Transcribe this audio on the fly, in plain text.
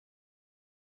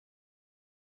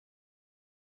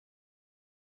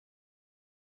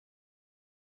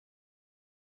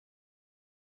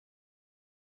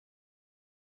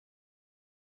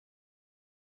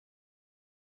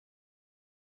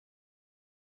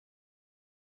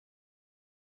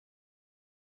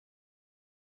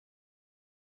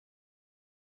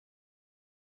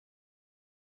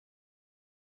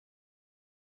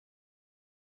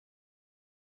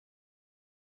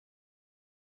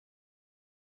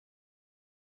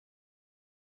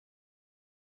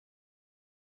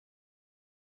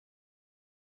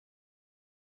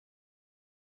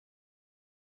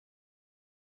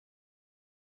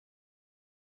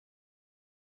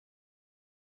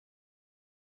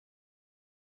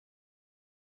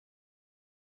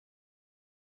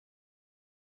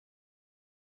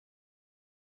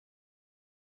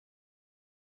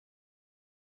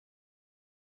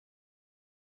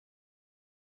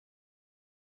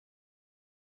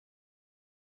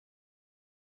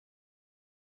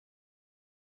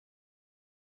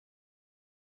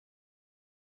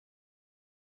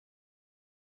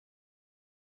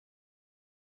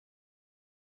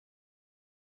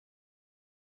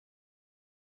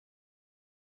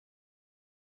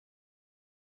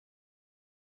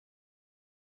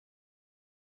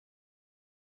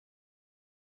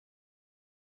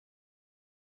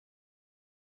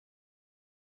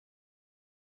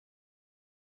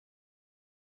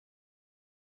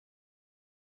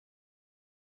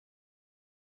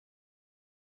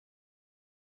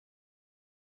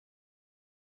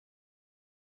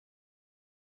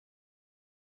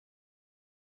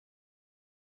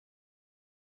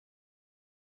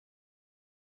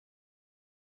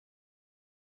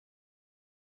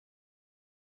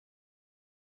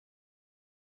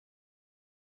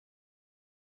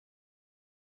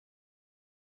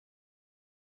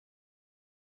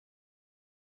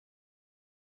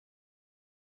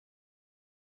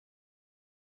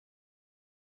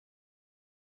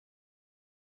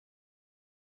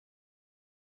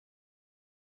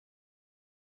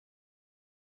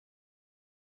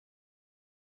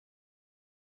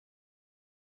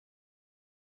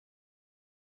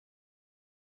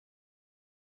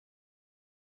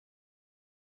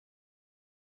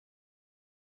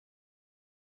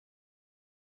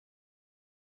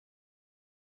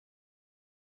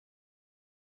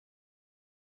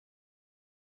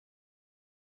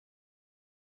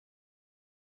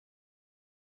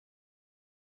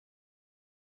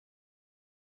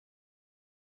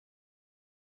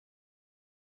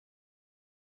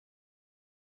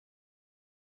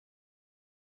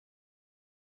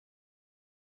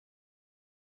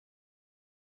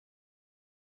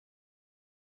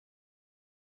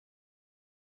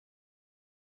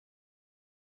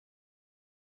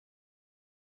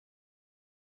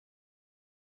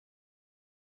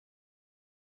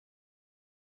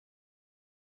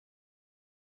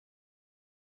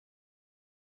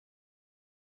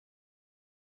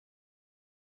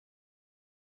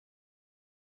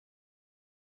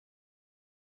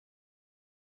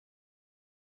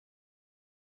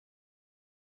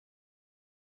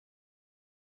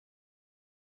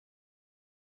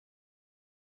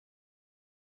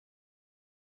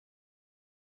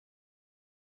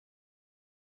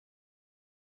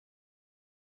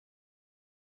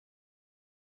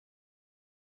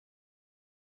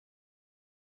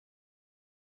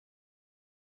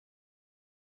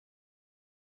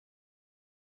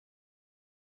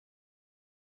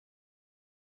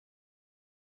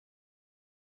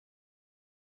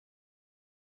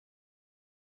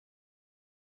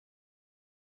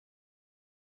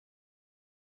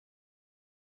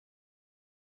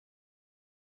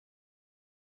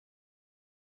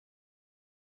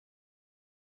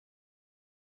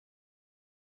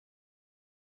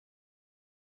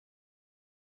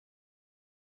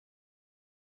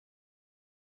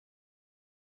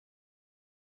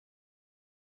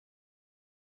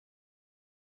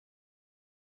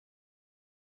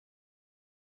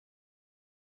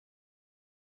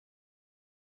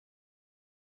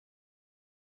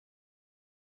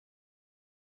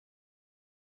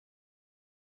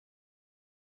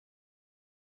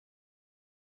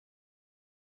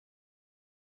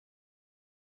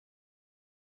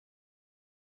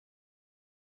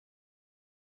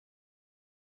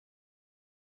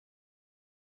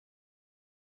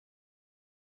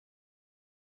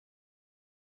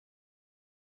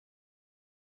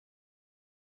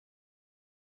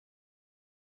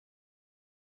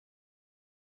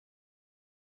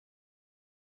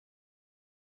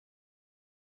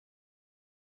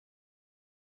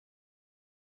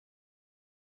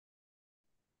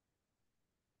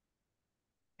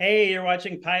Hey, you're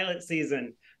watching Pilot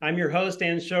Season. I'm your host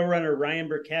and showrunner, Ryan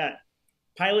Burkett.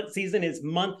 Pilot Season is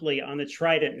monthly on the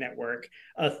Trident Network,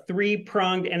 a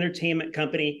three-pronged entertainment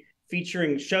company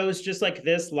featuring shows just like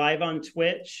this live on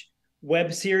Twitch,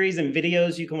 web series and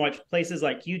videos you can watch places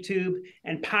like YouTube,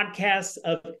 and podcasts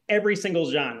of every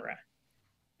single genre.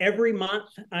 Every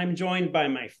month, I'm joined by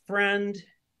my friend,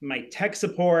 my tech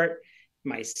support,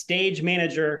 my stage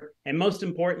manager, and most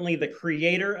importantly, the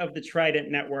creator of the Trident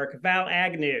Network, Val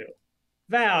Agnew.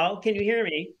 Val, can you hear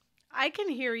me? I can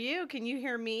hear you. Can you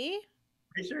hear me?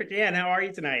 I sure can. How are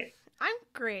you tonight? I'm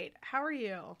great. How are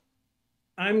you?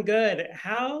 I'm good.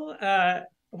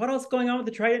 What else is going on with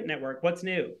the Trident Network? What's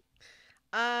new?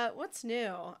 What's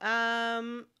new?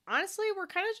 Honestly, we're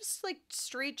kind of just like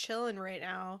straight chilling right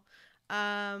now.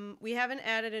 We haven't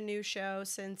added a new show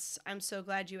since I'm so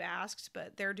glad you asked,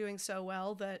 but they're doing so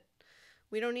well that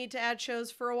we don't need to add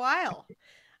shows for a while.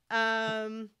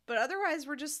 But otherwise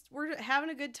we're having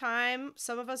a good time.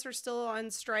 Some of us are still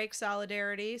on strike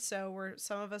solidarity, so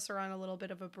some of us are on a little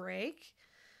bit of a break.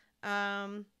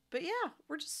 But yeah,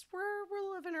 we're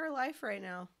living our life right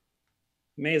now.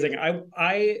 Amazing.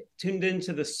 I tuned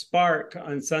into the Spark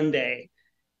on Sunday.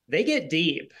 They get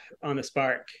deep on the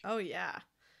Spark. Oh yeah.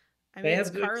 I They mean, it's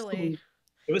have Carly.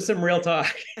 it was some real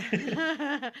talk.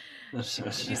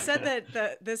 She said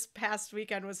that this past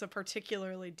weekend was a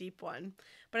particularly deep one.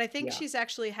 But I think Yeah, she's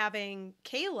actually having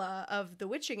Kayla of the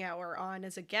Witching Hour on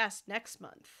as a guest next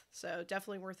month. So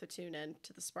definitely worth a tune in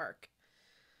to the Spark.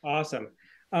 awesome.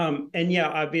 And yeah,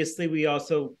 obviously, we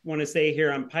also want to say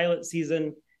here on Pilot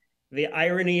Season, the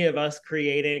irony of us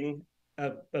creating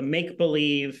a make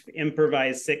believe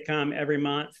improvised sitcom every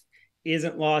month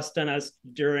isn't lost on us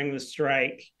during the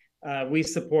strike. We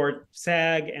support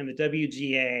SAG and the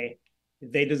WGA.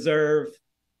 They deserve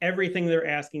everything they're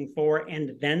asking for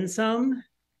and then some.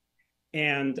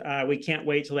 And we can't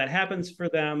wait till that happens for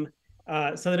them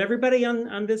so that everybody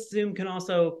on this Zoom can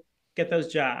also get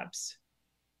those jobs.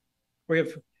 We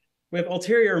have we have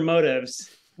ulterior motives.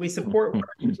 We support work,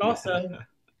 but also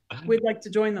we'd like to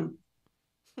join them.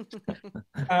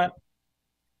 Uh,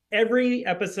 every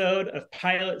episode of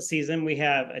Pilot Season, we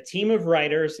have a team of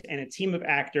writers and a team of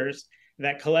actors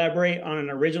that collaborate on an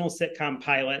original sitcom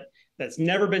pilot that's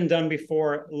never been done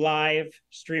before, live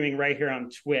streaming right here on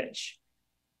Twitch.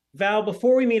 Val,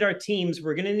 before we meet our teams,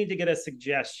 we're going to need to get a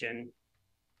suggestion.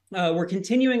 We're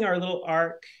continuing our little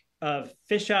arc of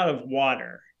Fish Out of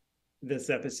Water this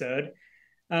episode.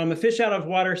 A Fish Out of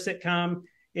Water sitcom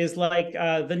is like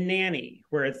The Nanny,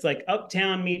 where it's like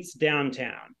uptown meets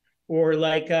downtown, or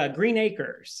like Green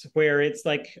Acres, where it's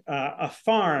like a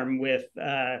farm with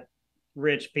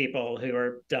rich people who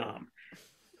are dumb.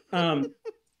 Um,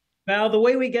 Val, the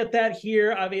way we get that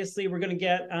here, obviously, we're going to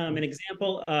get an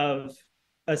example of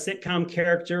a sitcom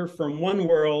character from one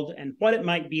world and what it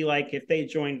might be like if they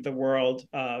joined the world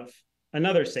of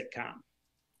another sitcom.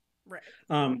 Right.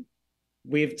 Um,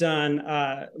 we've done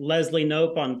Leslie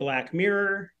Knope on Black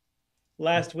Mirror.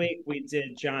 Last week, we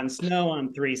did Jon Snow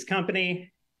on Three's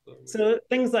Company. So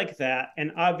things like that.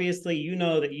 And obviously, you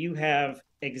know that you have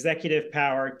executive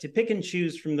power to pick and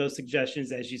choose from those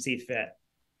suggestions as you see fit.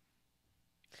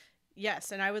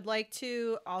 Yes, and I would like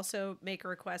to also make a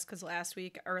request because last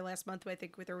week or last month, I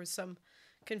think there was some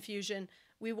confusion.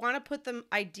 We want to put them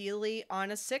ideally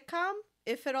on a sitcom,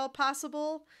 if at all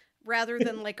possible, rather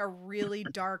than like a really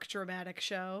dark dramatic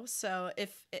show. So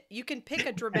if you can pick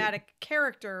a dramatic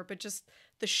character, but just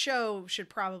the show should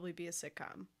probably be a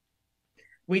sitcom.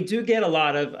 We do get a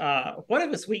lot of what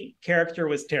if a sweet character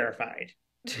was terrified?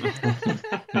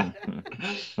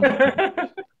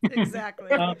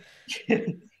 Exactly. um,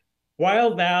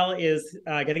 while Val is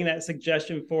getting that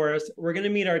suggestion for us, we're going to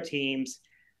meet our teams.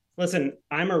 Listen,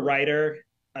 I'm a writer.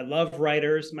 I love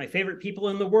writers. My favorite people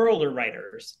in the world are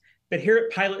writers. But here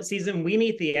at Pilot Season, we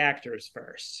meet the actors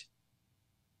first.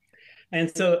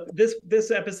 And so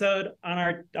this episode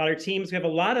on our teams, we have a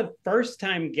lot of first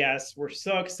time guests. We're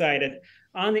so excited.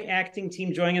 On the acting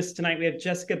team joining us tonight, we have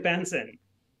Jessica Benson.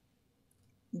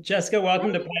 Jessica,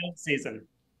 welcome to Hey, Pilot Season.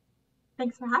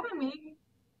 thanks for having me.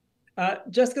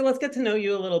 Jessica, let's get to know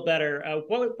you a little better.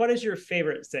 What is your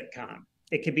favorite sitcom?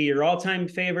 It could be your all time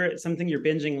favorite, something you're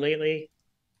binging lately.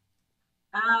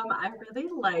 I really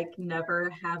like Never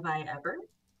Have I Ever,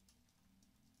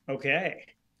 Okay,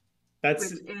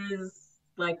 that's which is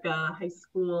like a high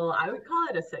school, I would call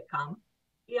it a sitcom.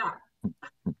 Yeah.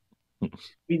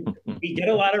 we, we get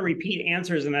a lot of repeat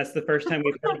answers, and that's the first time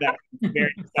we've heard that. I'm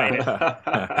very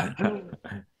excited.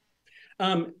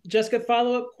 Jessica,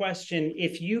 follow up question: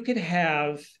 if you could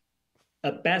have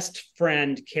a best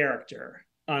friend character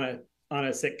on on a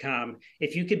sitcom?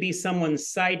 If you could be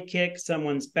someone's sidekick,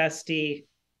 someone's bestie,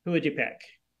 who would you pick?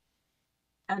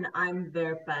 And I'm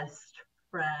their best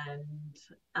friend.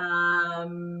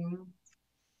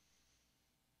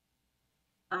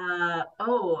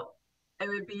 Oh, it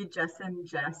would be Jess and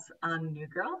Jess on New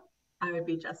Girl. I would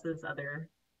be Jess's other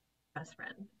best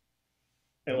friend.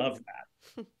 I love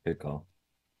that. Good call.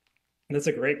 That's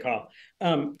a great call.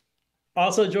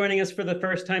 Also joining us for the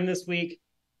first time this week,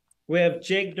 we have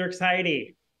Jake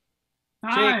Dierksheide.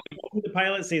 Hi. Jake, welcome to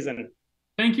pilot season.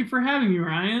 Thank you for having me,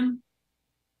 Ryan.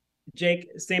 Jake,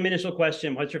 same initial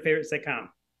question. What's your favorite sitcom?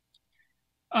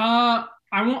 I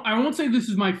won't say this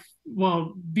is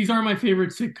these are my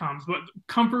favorite sitcoms, but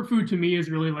comfort food to me is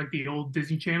really like the old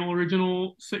Disney Channel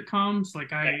original sitcoms.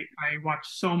 Like I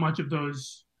watched so much of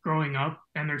those growing up,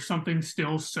 and there's something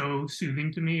still so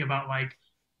soothing to me about like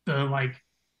the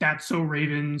That's So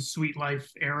Raven, Sweet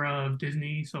Life era of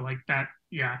Disney. So like that,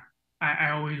 yeah. I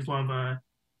always love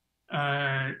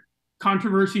a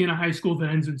controversy in a high school that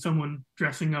ends in someone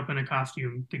dressing up in a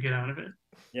costume to get out of it.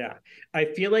 Yeah. I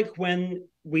feel like when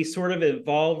we sort of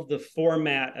evolved the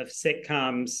format of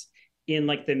sitcoms in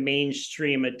like the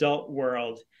mainstream adult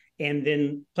world, and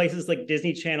then places like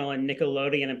Disney Channel and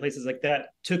Nickelodeon and places like that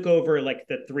took over like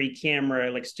the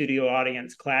 3-camera, like studio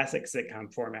audience classic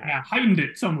sitcom format. Yeah, heightened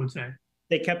it, some would say.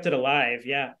 They kept it alive.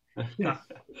 Yeah. Yeah.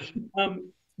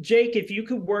 Jake, if you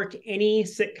could work any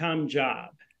sitcom job,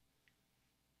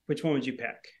 which one would you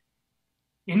pick?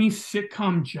 Any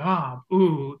sitcom job?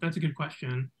 Ooh, that's a good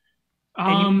question.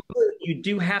 And you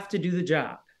do have to do the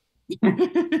job.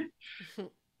 Do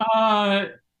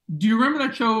you remember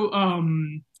that show,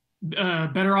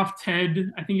 Better Off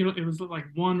Ted? I think it was like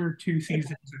 1 or 2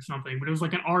 seasons or something, but it was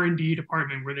like an R&D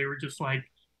department where they were just like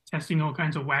testing all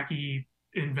kinds of wacky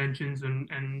inventions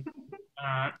and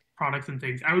products and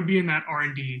things. I would be in that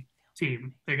R&D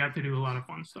team. They got to do a lot of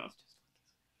fun stuff.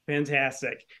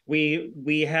 Fantastic.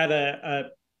 We had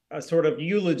a sort of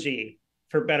eulogy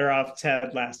for Better Off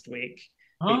Ted last week.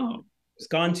 Oh. It was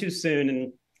gone too soon,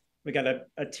 and we got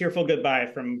a tearful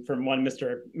goodbye from one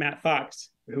Mr. Matt Fox,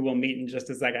 who we'll meet in just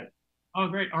a second. Oh,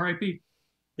 great. R.I.P.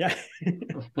 Yeah.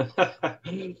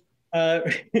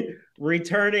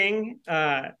 Returning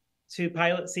to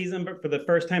pilot season, but for the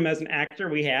first time as an actor,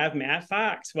 we have Matt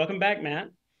Fox. Welcome back, Matt.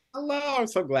 Hello. I'm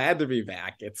so glad to be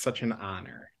back. It's such an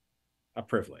honor, a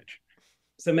privilege.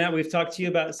 So, Matt, we've talked to you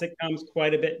about sitcoms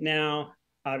quite a bit now,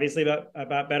 obviously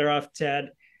about Better Off Ted.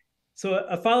 So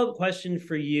a follow-up question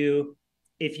for you.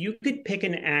 If you could pick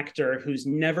an actor who's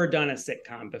never done a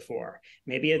sitcom before,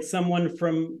 maybe it's someone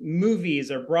from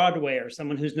movies or Broadway or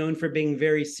someone who's known for being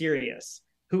very serious,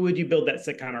 who would you build that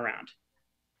sitcom around?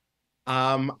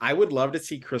 I would love to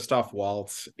see Christoph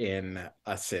Waltz in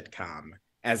a sitcom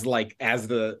as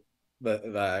the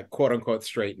quote unquote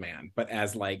straight man, but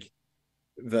as like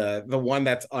the one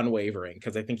that's unwavering,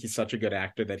 because I think he's such a good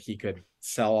actor that he could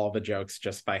sell all the jokes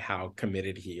just by how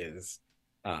committed he is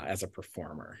as a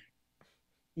performer.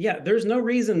 Yeah, there's no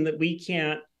reason that we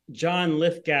can't John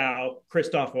Lithgow,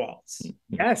 Christoph Waltz.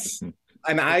 Yes.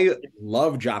 And I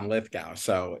love John Lithgow.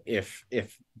 So if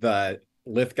the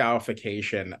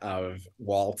Lithgowification of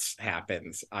Waltz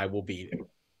happens, I will be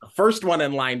the first one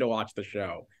in line to watch the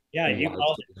show. Yeah, you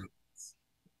called it.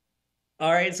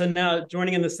 All right, so now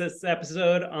joining in this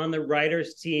episode on the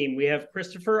writers team, we have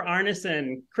Christopher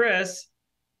Arneson. Chris,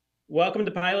 welcome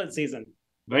to pilot season.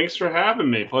 Thanks for having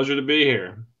me. Pleasure to be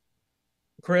here.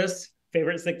 Chris,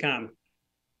 favorite sitcom?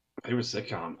 Favorite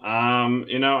sitcom?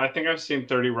 I think I've seen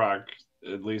 30 Rock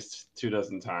at least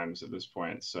 24 times at this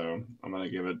point, so I'm gonna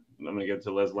give it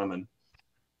to Les Lemon.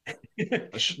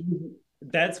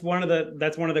 That's one of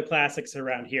the classics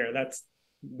around here.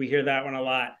 We hear that one a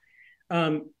lot.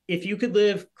 If you could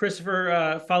live,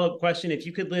 Christopher, follow-up question, if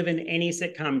you could live in any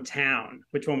sitcom town,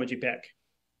 which one would you pick?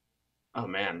 Oh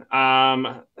man,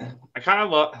 I kind of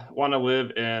want to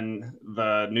live in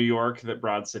the New York that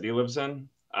Broad City lives in,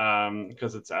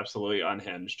 because it's absolutely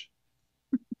unhinged.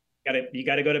 You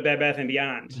got to go to Bed Bath &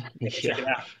 Beyond. Check it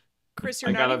out. Chris,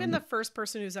 you're not even the first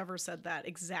person who's ever said that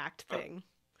exact thing.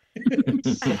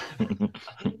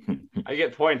 I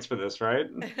get points for this, right?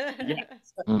 Yes.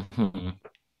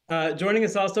 Joining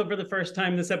us also for the first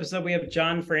time this episode, we have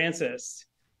John Francis.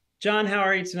 John, how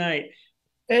are you tonight?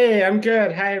 Hey, I'm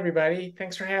good. Hi, everybody.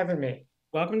 Thanks for having me.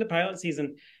 Welcome to pilot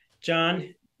season.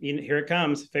 John, here it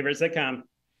comes. Favorite sitcom?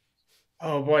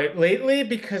 Oh boy, lately,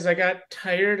 because I got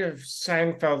tired of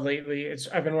Seinfeld lately,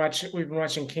 we've been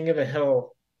watching King of the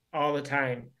Hill all the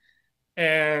time.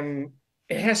 And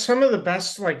it has some of the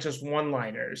best, like, just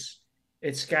one-liners.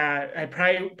 I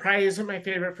probably isn't my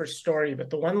favorite for story,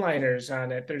 but the one-liners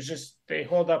on it, they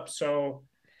hold up so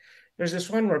There's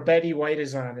this one where Betty White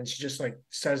is on, and she just like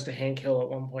says to Hank Hill at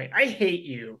one point, "I hate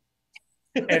you,"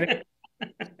 and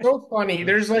it's so funny.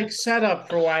 There's like setup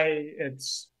for why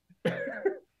it's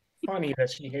funny that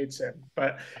she hates him,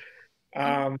 but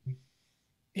yeah,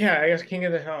 I guess King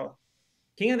of the Hill.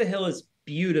 King of the Hill is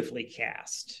beautifully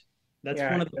cast. That's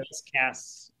Yeah, one of the best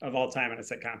casts of all time in a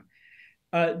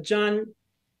sitcom. John,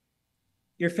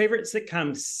 your favorite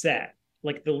sitcom set,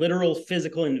 like the literal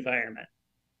physical environment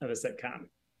of a sitcom.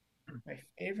 My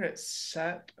favorite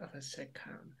set of a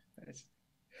sitcom.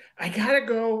 I gotta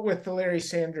go with the Larry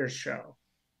Sanders Show.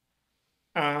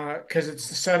 Because it's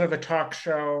the set of a talk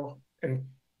show, and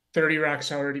 30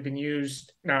 Rock's already been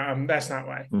used. No, that's not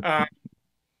why.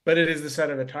 But it is the set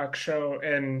of a talk show,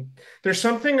 and there's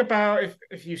something about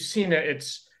if you've seen it,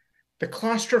 it's the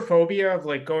claustrophobia of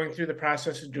like going through the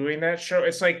process of doing that show.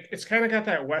 It's like it's kind of got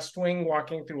that West Wing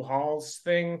walking through halls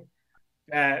thing,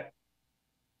 that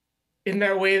in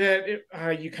that way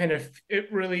that you kind of,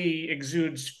 it really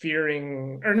exudes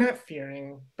fearing, or not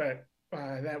fearing, but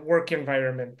that work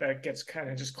environment that gets kind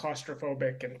of just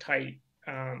claustrophobic and tight.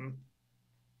 And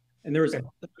there was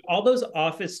all those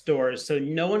office doors, so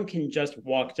no one can just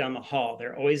walk down the hall.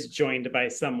 They're always joined by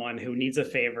someone who needs a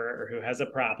favor or who has a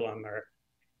problem, or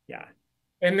yeah.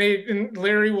 And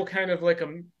Larry will kind of like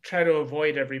try to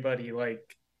avoid everybody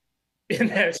like in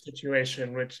that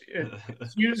situation, which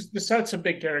it's used. The set's a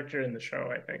big character in the show,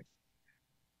 I think.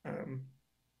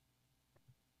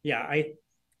 Yeah,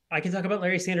 I can talk about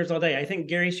Larry Sanders all day. I think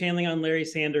Gary Shandling on Larry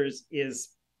Sanders is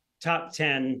top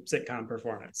 10 sitcom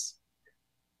performance.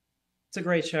 It's a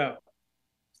great show.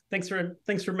 Thanks for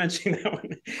mentioning that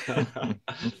one.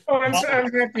 Oh, I'm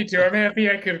happy to. I'm happy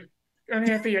I could.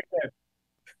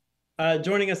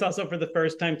 Joining us also for the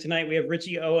first time tonight, we have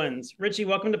Richie Owens. Richie,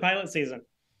 welcome to pilot season.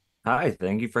 Hi,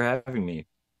 thank you for having me.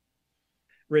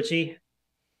 Richie,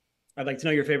 I'd like to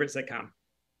know your favorite sitcom.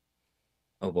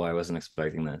 Oh boy, I wasn't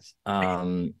expecting this.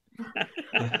 My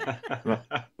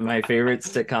favorite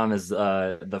sitcom is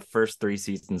the first 3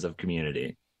 seasons of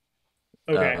Community.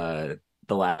 Okay.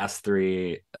 The last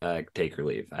 3, take or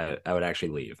leave. I would actually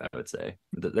leave, I would say.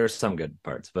 There's some good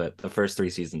parts, but the first 3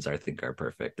 seasons I think are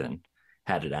perfect, and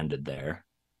had it ended there,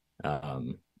 I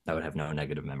would have no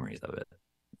negative memories of it.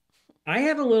 I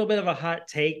have a little bit of a hot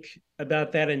take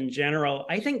about that in general.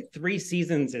 I think 3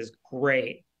 seasons is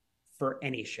great for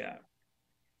any show.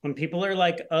 When people are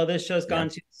like, oh, this show's gone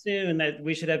too soon, that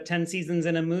we should have 10 seasons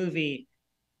in a movie,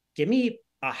 give me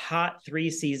a hot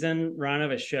 3-season run of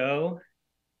a show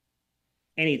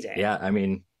any day. Yeah, I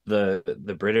mean,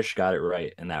 the British got it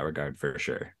right in that regard for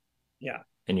sure. Yeah.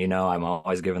 And I'm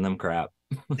always giving them crap.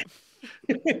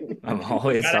 I'm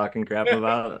always talking crap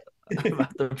about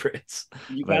the Brits.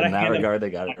 But in that regard,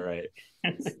 they got it right.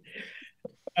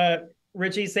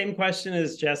 Richie, same question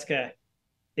as Jessica.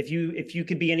 If you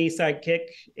could be any sidekick,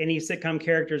 any sitcom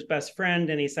character's best friend,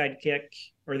 any sidekick,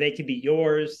 or they could be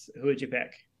yours, who would you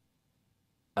pick?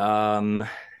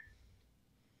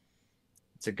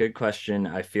 It's a good question.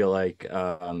 I feel like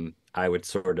I would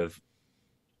sort of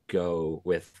go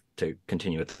to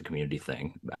continue with the Community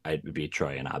thing. I'd be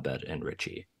Troy and Abed and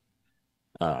Richie,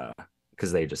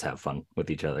 because they just have fun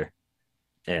with each other,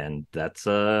 and that's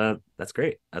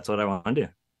great. That's what I want to do.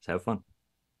 Just have fun.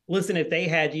 Listen, if they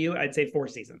had you, I'd say 4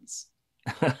 seasons.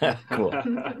 Cool.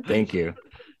 Thank you.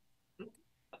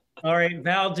 All right,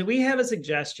 Val, do we have a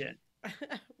suggestion?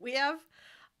 We have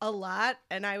a lot,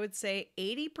 and I would say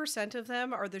 80% of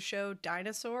them are the show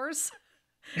Dinosaurs.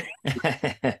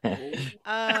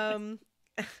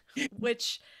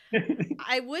 Which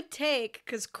I would take,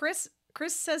 because Chris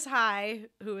says hi,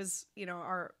 who is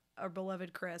our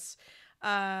beloved Chris,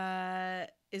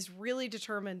 is really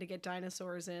determined to get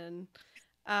Dinosaurs in.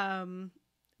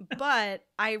 But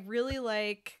I really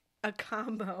like a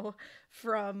combo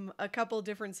from a couple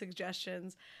different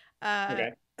suggestions.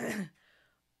 Okay.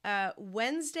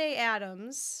 Wednesday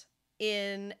Addams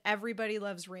in Everybody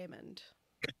Loves Raymond.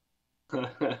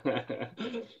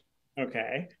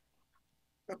 Okay.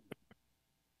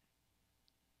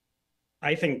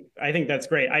 I think that's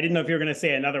great. I didn't know if you were going to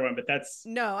say another one, but that's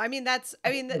no. I mean,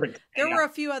 there were a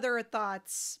few other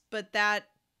thoughts, but that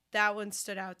one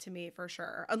stood out to me for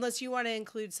sure. Unless you want to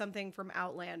include something from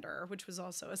Outlander, which was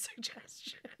also a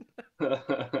suggestion.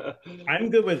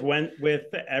 I'm good with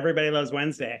Everybody Loves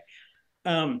Wednesday.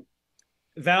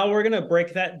 Val, we're going to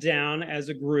break that down as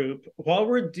a group. While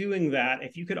we're doing that,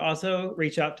 if you could also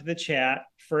reach out to the chat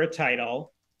for a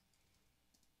title.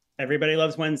 Everybody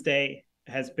Loves Wednesday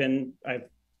has been,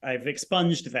 I've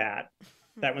expunged that.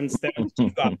 That one's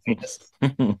too obvious.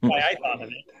 Why I thought of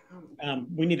it.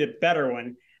 We need a better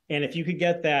one. And if you could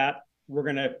get that, we're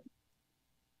going to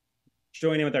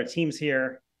join in with our teams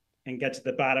here and get to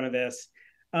the bottom of this.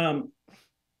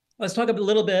 Let's talk a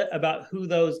little bit about who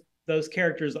those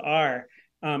characters are.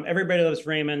 Everybody Loves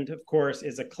Raymond, of course,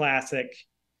 is a classic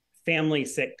family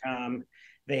sitcom.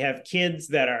 They have kids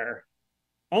that are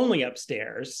only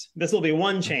upstairs. This will be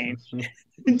one change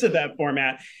to that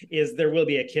format, is there will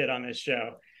be a kid on this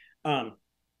show. But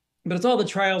it's all the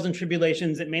trials and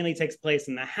tribulations. It mainly takes place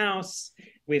in the house.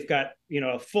 We've got,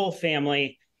 a full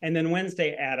family. And then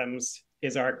Wednesday Addams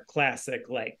is our classic,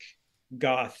 like,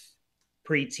 goth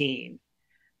preteen.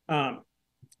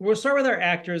 We'll start with our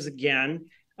actors again.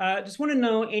 Just want to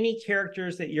know any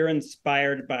characters that you're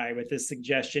inspired by with this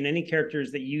suggestion, any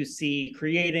characters that you see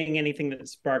creating, anything that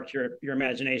sparked your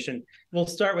imagination. We'll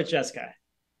start with Jessica.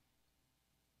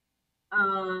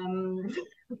 Can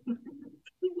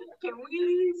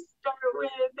we start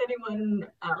with anyone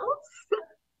else?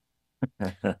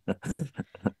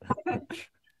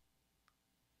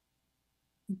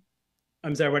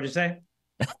 I'm sorry, what did you say?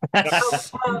 Can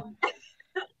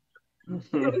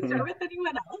we start with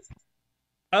anyone else?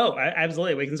 Oh,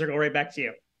 absolutely. We can circle right back to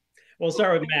you. We'll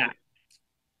start with Matt.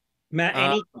 Matt,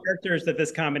 any characters that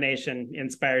this combination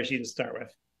inspires you to start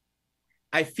with?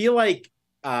 I feel like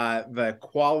the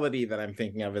quality that I'm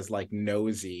thinking of is like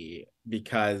nosy,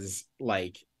 because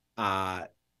like I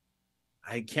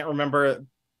can't remember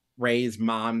Ray's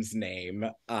mom's name,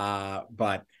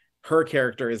 but her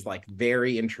character is like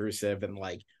very intrusive and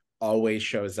like always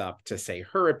shows up to say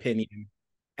her opinion.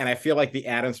 And I feel like the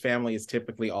Addams family is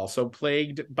typically also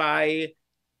plagued by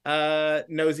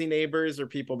nosy neighbors or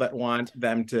people that want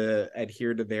them to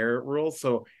adhere to their rules.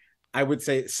 So I would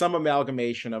say some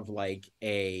amalgamation of like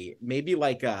maybe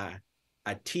like a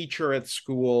teacher at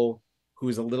school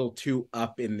who's a little too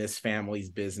up in this family's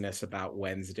business about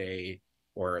Wednesday,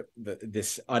 or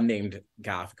this unnamed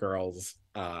goth girl's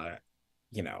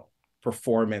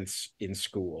performance in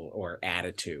school or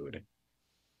attitude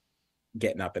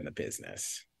getting up in the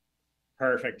business.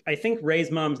 Perfect. I think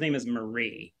Ray's mom's name is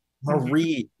Marie.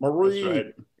 Marie.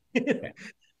 That's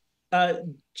right.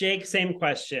 Jake, same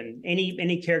question.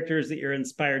 Any characters that you're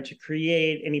inspired to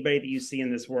create? Anybody that you see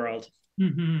in this world?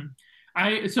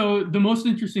 Mm-hmm. So the most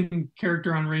interesting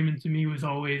character on Raymond to me was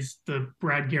always the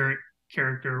Brad Garrett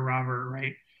character, Robert,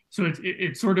 right? So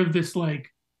it's sort of this like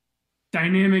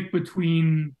dynamic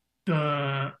between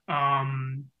the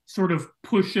sort of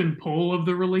push and pull of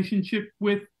the relationship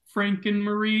with Frank and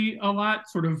Marie a lot,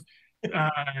 sort of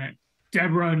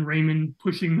Deborah and Raymond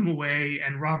pushing them away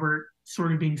and Robert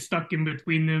sort of being stuck in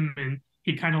between them, and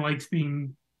he kind of likes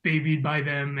being babied by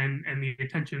them and the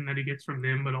attention that he gets from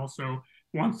them, but also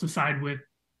wants to side with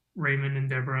Raymond and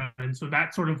Deborah. And so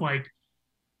that sort of like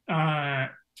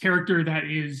character that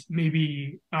is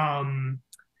maybe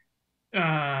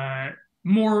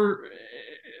more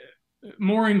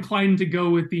inclined to go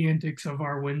with the antics of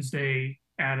our Wednesday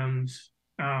Addams,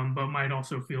 but might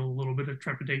also feel a little bit of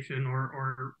trepidation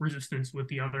or resistance with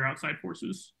the other outside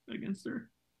forces against her.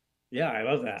 Yeah, I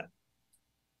love that.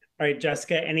 All right,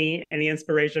 Jessica, any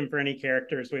inspiration for any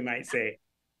characters we might see?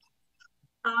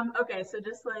 Okay, so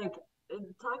just like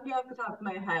talking off the top of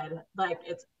my head, like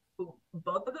it's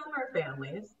both of them are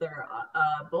families. They're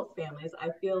both families. I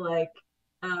feel like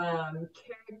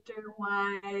character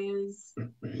wise,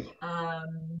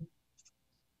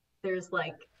 there's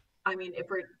like, I mean, if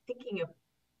we're thinking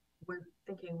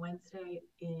Wednesday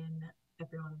in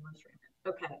Everyone Loves Raymond.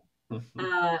 Okay.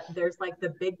 There's like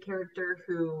the big character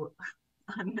who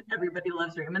on Everybody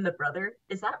Loves Raymond, the brother.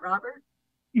 Is that Robert?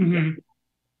 Mm-hmm. Yeah.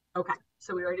 Okay,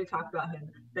 so we already talked about him,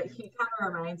 but he kind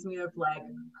of reminds me of like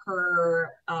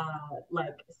her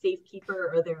like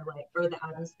safekeeper, or the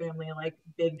Addams family like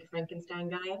big Frankenstein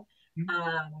guy.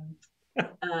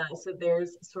 So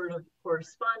there's sort of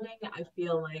corresponding. I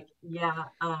feel like, yeah,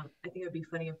 I think it would be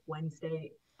funny if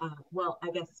Wednesday, I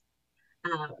guess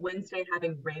Wednesday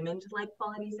having Raymond like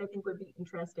qualities, I think would be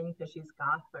interesting, because she's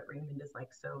goth, but Raymond is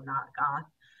like so not goth.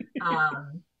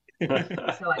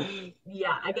 So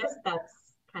I guess that's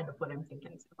kind of what I'm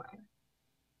thinking so far.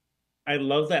 I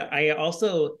love that.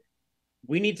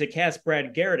 We need to cast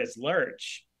Brad Garrett as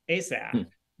Lurch ASAP.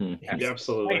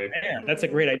 Absolutely. Right, that's a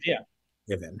great idea.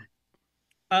 Given.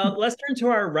 Let's turn to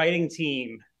our writing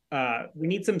team. We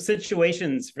need some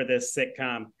situations for this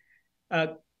sitcom.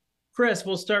 Chris,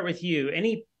 we'll start with you.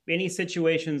 Any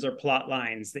situations or plot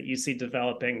lines that you see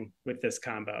developing with this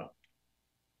combo?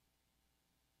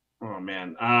 Oh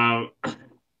man, I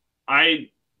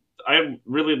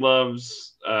really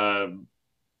loves. I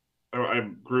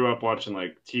grew up watching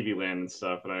like TV Land and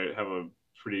stuff, and I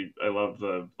love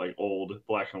the like old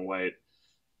black and white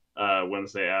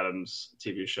Wednesday Addams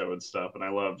TV show and stuff, and I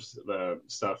loved the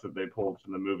stuff that they pulled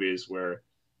from the movies where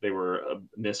they were a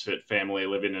misfit family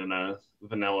living in a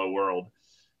vanilla world.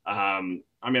 I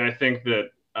mean, I think that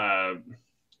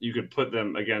you could put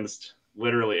them against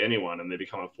literally anyone, and they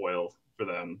become a foil for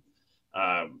them.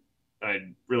 I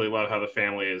really love how the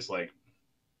family is like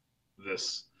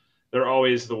this. They're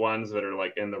always the ones that are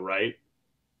like in the right,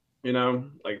 you know,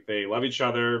 like they love each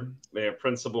other, they have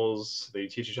principles, they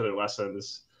teach each other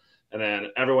lessons, and then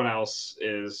everyone else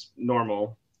is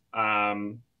normal,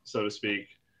 so to speak.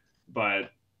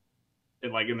 But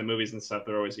like in the movies and stuff,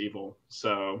 they're always evil.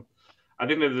 So I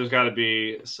think that there's got to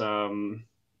be some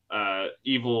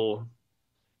evil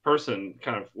person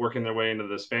kind of working their way into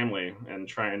this family and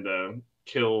trying to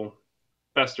kill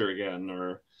Fester again,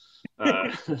 or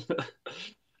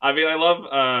I mean, I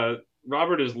love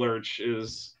Robert as Lurch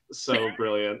is so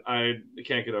brilliant. I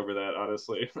can't get over that,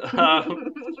 honestly.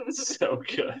 So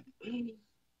good.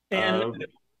 And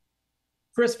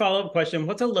Chris, follow-up question: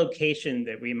 what's a location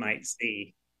that we might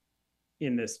see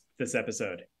in this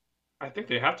episode? I think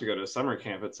they have to go to summer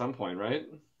camp at some point, right?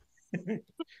 All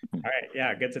right,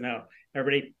 yeah, good to know.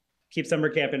 Everybody, keep summer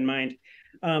camp in mind.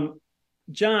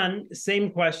 John,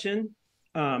 same question.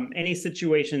 Any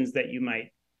situations that you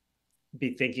might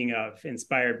be thinking of,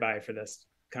 inspired by for this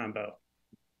combo?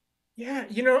 Yeah,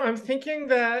 you know, I'm thinking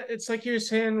that it's like you were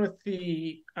saying with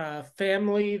the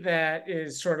family that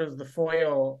is sort of the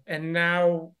foil, and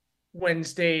now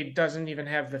Wednesday doesn't even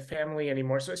have the family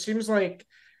anymore. So it seems like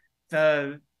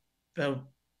the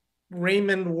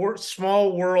Raymond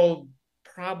small world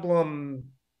problem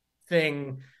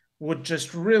thing would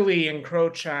just really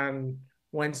encroach on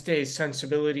Wednesday's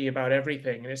sensibility about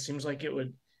everything. And it seems like it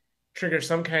would trigger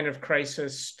some kind of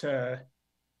crisis to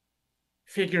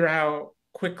figure out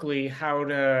quickly how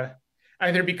to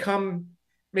either become,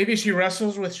 maybe she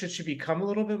wrestles with, should she become a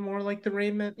little bit more like the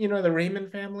Raymond, you know, the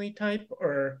Raymond family type,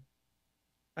 or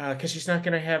because she's not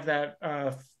going to have that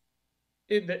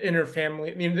in her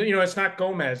family. I mean, you know, it's not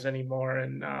Gomez anymore,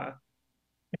 and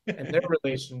their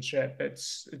relationship.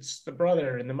 It's the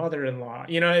brother and the mother-in-law.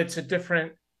 You know, it's a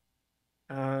different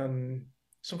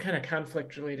some kind of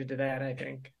conflict related to that, I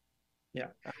think. Yeah.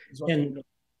 And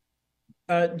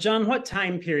John, what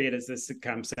time period is this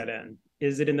sitcom set in?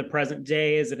 Is it in the present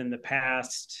day? Is it in the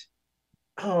past?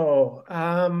 Oh,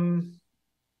 I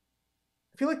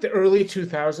feel like the early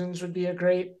 2000s would be a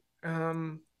great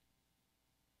time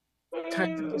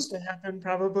for this to happen,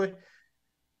 probably.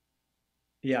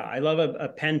 Yeah, I love a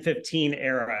Pen 15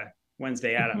 era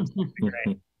Wednesday Addams.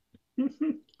 Great.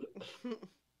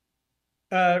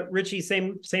 Richie,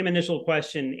 same initial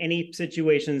question. Any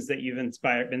situations that you've been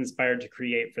inspired to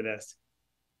create for this?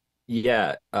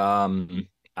 Yeah,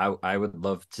 I would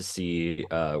love to see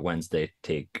Wednesday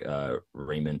take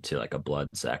Raymond to like a blood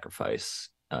sacrifice.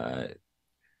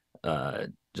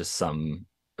 Just some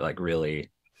like really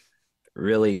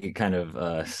kind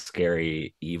of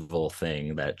scary evil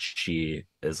thing that she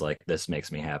is like, this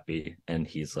makes me happy, and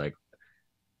he's like,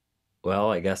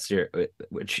 well, I guess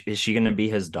which is she gonna be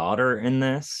his daughter in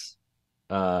this,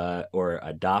 or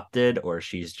adopted, or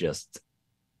she's just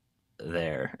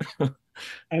there?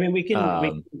 I mean, we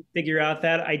can figure out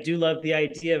that. I do love the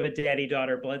idea of a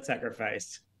daddy-daughter blood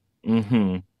sacrifice.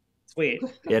 Mm-hmm. Sweet.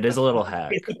 It is a little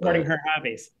hack. It's supporting her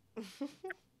hobbies.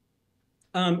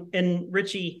 And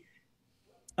Richie,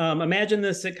 imagine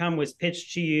this sitcom was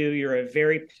pitched to you. You're a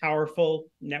very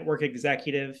powerful network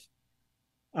executive.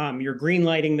 You're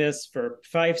greenlighting this for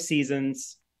 5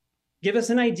 seasons. Give us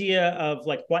an idea of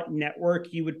like what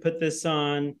network you would put this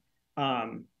on.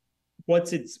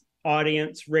 What's its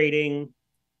audience rating?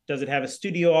 Does it have a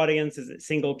studio audience? Is it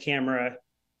single camera,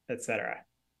 etc.?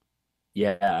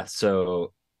 Yeah,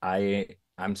 so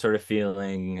I'm sort of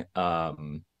feeling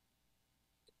going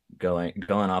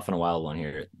off on a wild one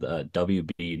here. The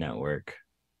WB network.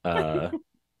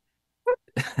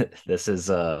 This is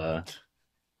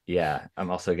yeah, I'm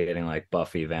also getting like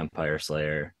Buffy Vampire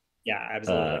Slayer. Yeah,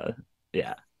 absolutely.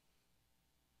 Yeah.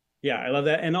 Yeah, I love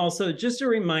that. And also just a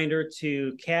reminder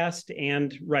to cast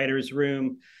and writers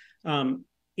room,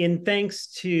 in thanks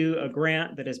to a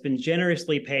grant that has been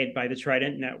generously paid by the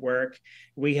Trident Network,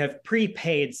 we have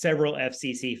prepaid several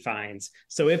FCC fines.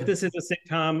 So if this is a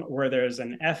sitcom where there's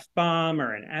an F-bomb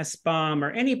or an S-bomb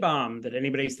or any bomb that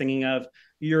anybody's thinking of,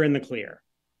 you're in the clear.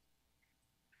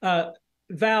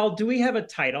 Val, do we have a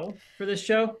title for this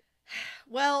show?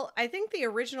 Well, I think the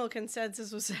original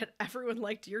consensus was that everyone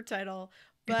liked your title,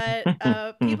 but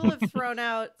people have thrown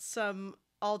out some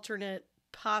alternate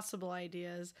possible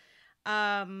ideas.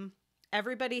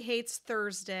 Everybody Hates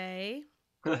Thursday.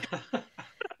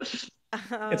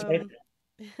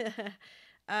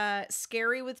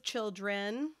 Scary with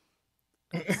Children.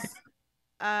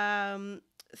 Throw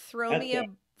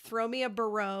me a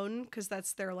Barone, because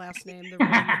that's their last name, the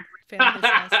Raymond family's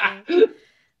last name.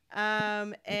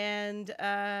 And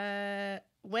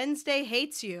Wednesday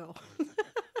Hates You.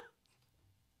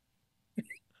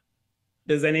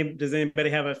 Does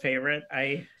anybody have a favorite?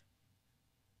 I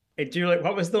do like,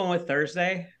 what was the one with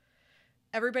Thursday?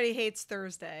 Everybody Hates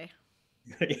Thursday.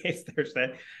 Everybody Hates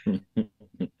Thursday.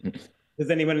 Does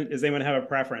anyone have a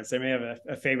preference? They may have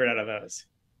a favorite out of those.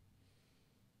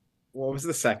 What was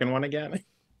the second one again?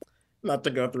 Not to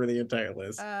go through the entire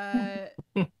list. I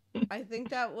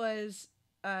think that was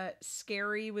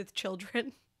Scary with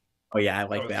Children. Oh yeah, I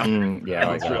like that. Yeah,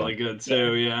 that's really good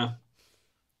too. Yeah.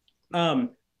 I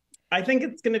think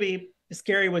it's going to be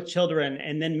Scary with Children,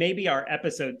 and then maybe our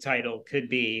episode title could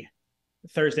be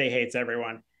Thursday Hates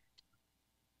Everyone.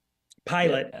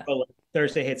 Pilot. Yeah.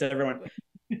 Thursday Hates Everyone.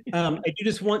 I do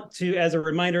just want to, as a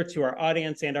reminder to our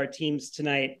audience and our teams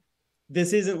tonight,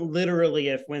 this isn't literally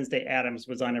if Wednesday Addams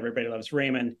was on Everybody Loves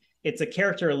Raymond. It's a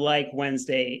character like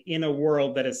Wednesday in a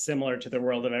world that is similar to the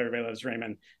world of Everybody Loves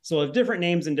Raymond. So we'll have different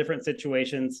names in different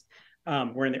situations.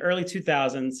 We're in the early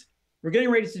 2000s. We're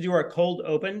getting ready to do our cold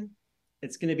open.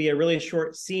 It's going to be a really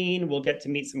short scene. We'll get to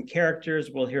meet some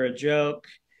characters. We'll hear a joke,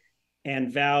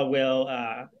 and Val will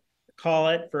call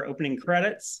it for opening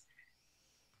credits.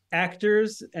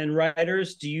 Actors and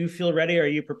writers, do you feel ready? Are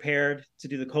you prepared to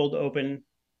do the cold open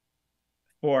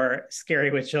for Scary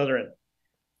with Children?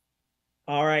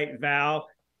 All right, Val,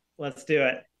 let's do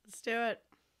it. Let's do it.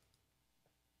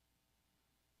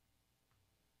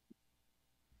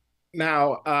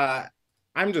 Now,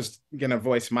 I'm just going to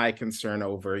voice my concern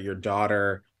over your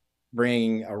daughter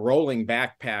bringing a rolling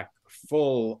backpack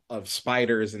full of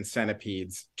spiders and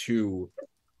centipedes to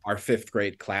our 5th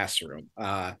grade classroom.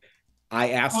 I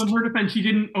asked... On her defense, she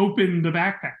didn't open the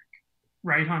backpack.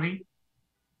 Right, honey?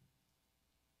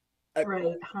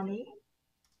 Right, honey?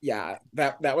 Yeah,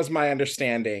 that was my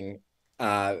understanding.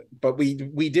 But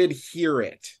we did hear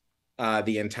it.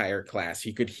 The entire class.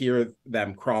 You could hear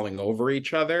them crawling over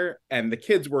each other, and the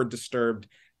kids were disturbed.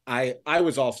 I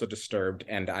was also disturbed,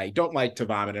 and I don't like to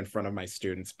vomit in front of my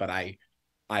students, but I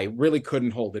really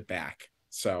couldn't hold it back.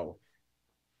 So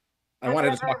I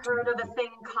wanted to talk. Have you ever heard of a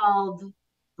thing called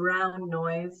brown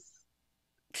noise?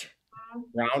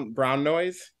 Brown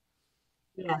noise?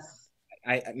 Yes.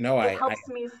 It helps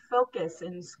me focus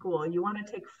in school. You want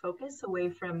to take focus away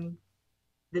from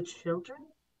the children?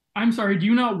 I'm sorry, do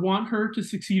you not want her to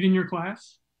succeed in your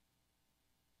class?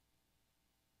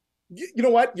 You know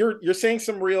what? You're saying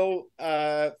some real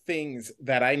things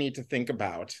that I need to think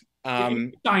about.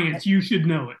 Science, you should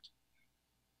know it.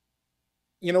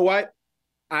 You know what?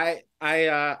 I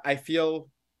feel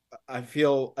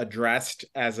addressed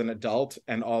as an adult,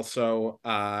 and also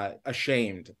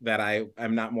ashamed that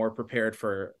I'm not more prepared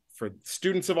for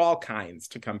students of all kinds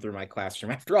to come through my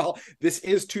classroom. After all, this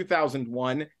is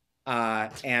 2001.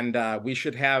 And we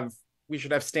should have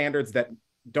standards that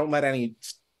don't let any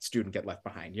student get left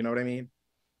behind. You know what I mean?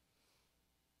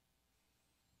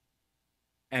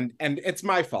 And it's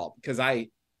my fault, because I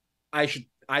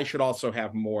should also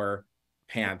have more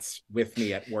pants with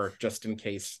me at work just in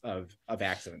case of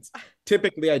accidents.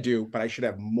 Typically I do, but I should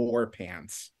have more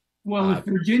pants. Well, if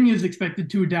Virginia is expected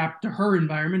to adapt to her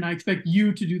environment, I expect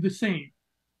you to do the same.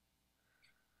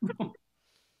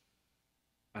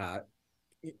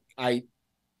 I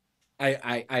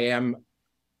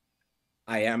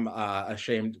am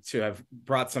ashamed to have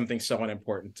brought something so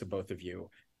unimportant to both of you.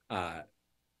 A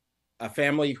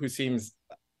family who seems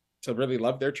to really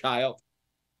love their child,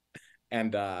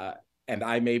 and I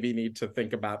maybe need to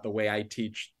think about the way I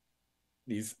teach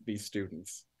these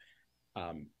students.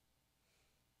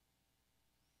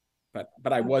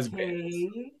 But I was nerd.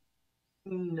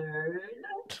 Good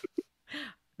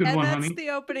and one, that's honey.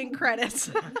 the opening credits.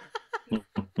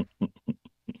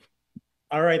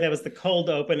 All right, that was the cold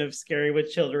open of Scary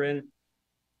with Children.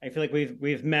 I feel like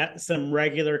we've met some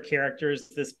regular characters.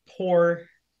 This poor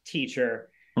teacher.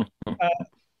 We're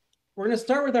going to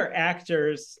start with our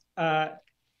actors.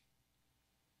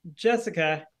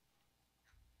 Jessica,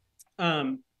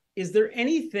 is there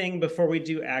anything before we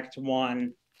do Act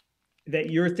 1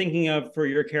 that you're thinking of for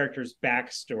your character's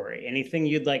backstory? Anything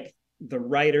you'd like the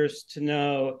writers to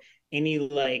know? Any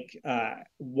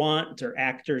want or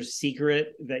actor's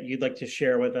secret that you'd like to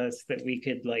share with us that we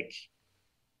could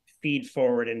feed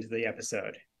forward into the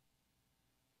episode?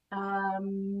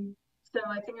 So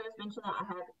I think it was mentioned that I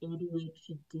have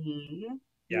ADHD.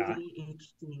 Yeah.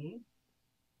 ADHD.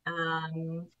 I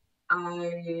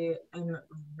am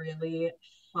really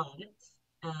hot.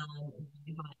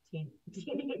 Really hot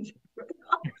teenager.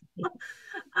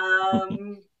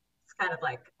 It's kind of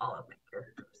like all of my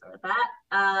characters are that.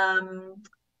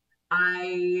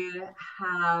 I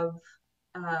have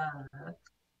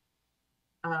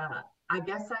I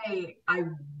guess I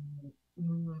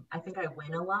think I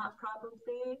win a lot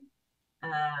probably.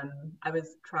 I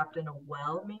was trapped in a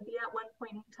well maybe at one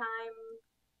point in time,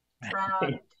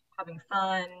 trapped, having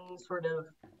fun, sort of,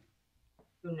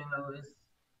 who knows.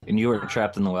 And you were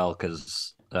trapped in the well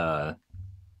because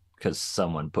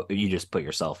you just put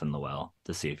yourself in the well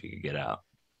to see if you could get out.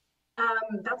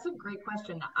 That's a great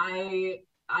question. I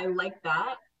like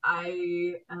that.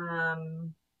 I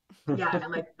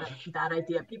like that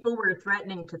idea. People were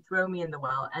threatening to throw me in the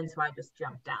well, and so I just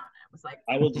jumped down. I was like,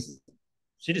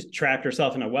 she just trapped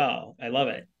herself in a well. I love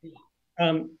it.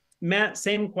 Yeah. Matt,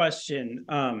 same question.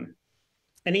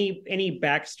 Any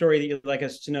backstory that you'd like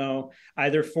us to know,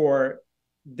 either for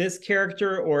this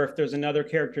character or if there's another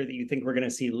character that you think we're going to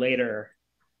see later,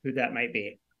 who that might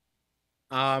be?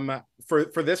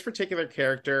 For this particular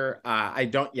character, I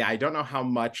don't know how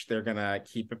much they're gonna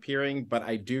keep appearing, but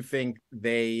I do think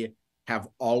they have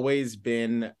always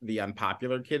been the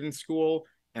unpopular kid in school,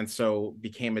 and so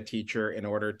became a teacher in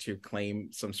order to claim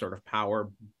some sort of power,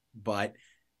 but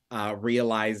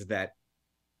realized that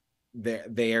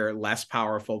they are less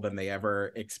powerful than they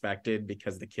ever expected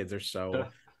because the kids are so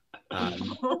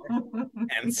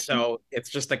and so it's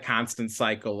just a constant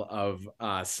cycle of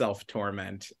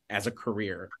self-torment as a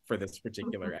career for this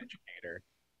particular educator.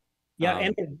 Yeah,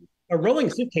 and a rolling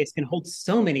suitcase can hold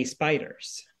so many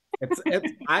spiders.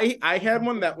 I had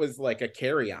one that was like a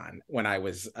carry-on when I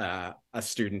was a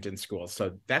student in school,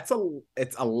 so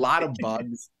it's a lot of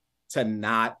bugs to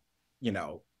not,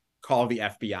 call the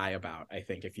FBI about, I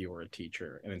think, if you were a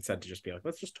teacher, and instead to just be like,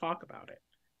 let's just talk about it.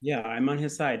 Yeah, I'm on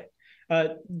his side.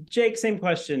 Jake, same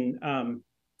question.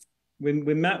 We've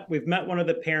met one of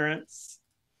the parents.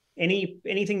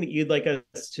 Anything that you'd like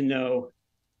us to know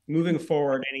moving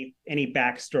forward? Any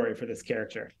backstory for this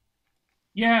character?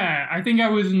 Yeah, I think I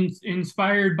was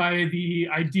inspired by the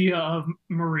idea of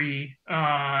Marie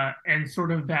and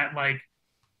sort of that, like,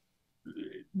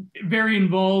 very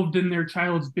involved in their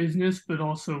child's business, but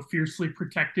also fiercely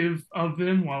protective of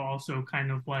them, while also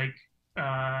kind of like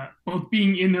both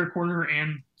being in their corner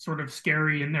and sort of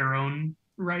scary in their own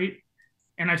right.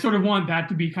 And I sort of want that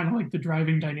to be kind of like the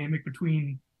driving dynamic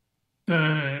between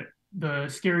the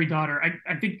scary daughter.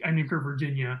 I think I named her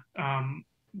Virginia.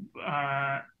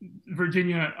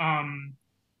 Virginia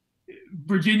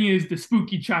is the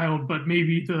spooky child, but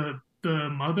maybe the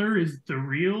mother is the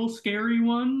real scary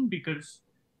one because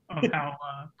of how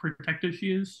protective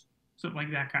she is. So like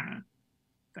that kind of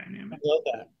dynamic. I love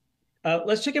that.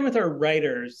 Let's check in with our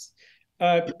writers.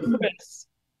 Chris,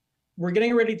 we're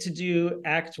getting ready to do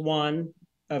Act 1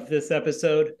 of this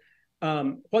episode.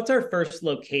 What's our first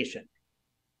location?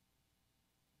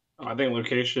 I think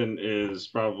location is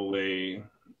probably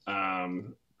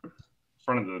front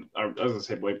of the. I was gonna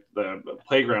say the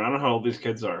playground. I don't know how old these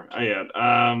kids are.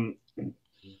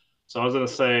 So I was gonna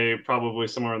say probably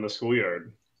somewhere in the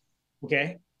schoolyard.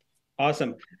 Okay,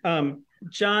 awesome.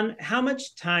 John, how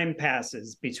much time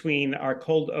passes between our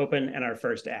cold open and our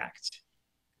first act?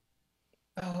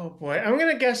 Oh boy, I'm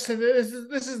gonna guess that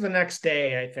this is the next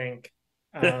day, I think.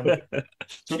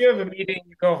 You have a meeting,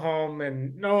 you go home,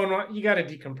 and you got to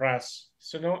decompress.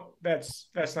 So no, that's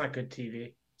not good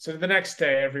TV. So the next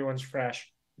day, everyone's fresh.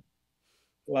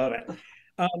 Love it.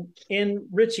 And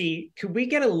Richie, could we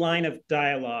get a line of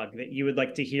dialogue that you would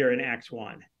like to hear in Act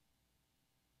 1?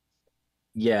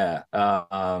 Yeah.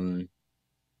 I'm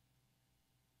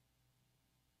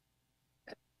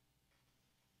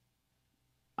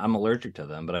allergic to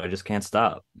them, but I just can't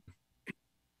stop. Do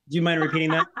you mind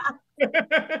repeating that?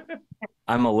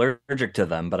 I'm allergic to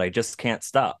them, but I just can't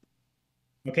stop.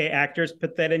 Okay, actors,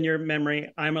 put that in your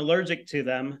memory. I'm allergic to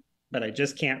them, but I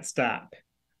just can't stop.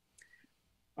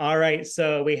 All right,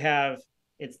 so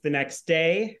it's the next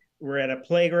day. We're at a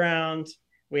playground.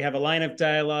 We have a line of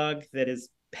dialogue that is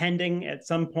pending at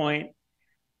some point.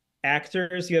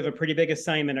 Actors, you have a pretty big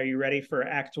assignment. Are you ready for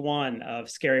Act 1 of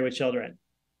Scary with Children?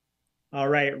 All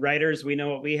right, writers, we know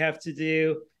what we have to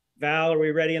do. Val, are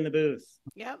we ready in the booth?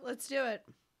 Yep, let's do it.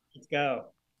 Let's go.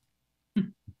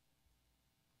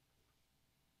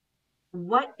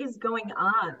 What is going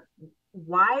on?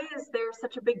 Why is there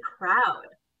such a big crowd?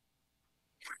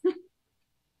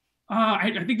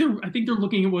 I think they're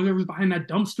looking at whatever's behind that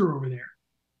dumpster over there.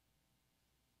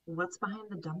 What's behind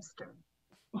the dumpster?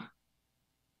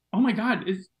 Oh my God,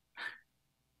 is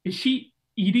she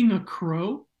eating a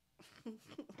crow?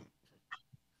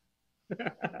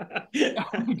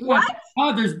 What?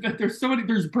 Oh, there's so many.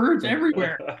 There's birds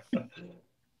everywhere.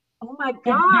 Oh my That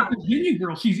god. Virginia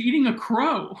girl, she's eating a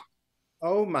crow.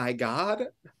 Oh my God.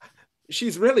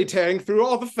 She's really tearing through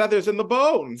all the feathers and the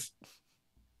bones.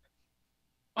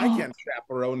 I Oh. can't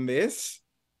chaperone this.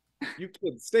 You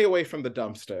kids, stay away from the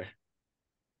dumpster.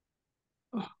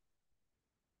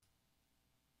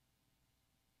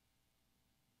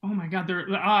 Oh my God,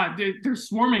 they're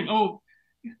swarming. Oh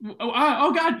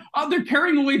God, they're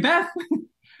carrying away Beth.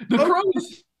 The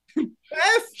crows.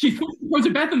 Beth! She's crows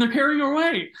at Beth, and they're carrying her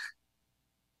away.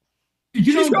 Did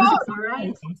you She's know? gone! All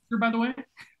right. Dumpster, by the way.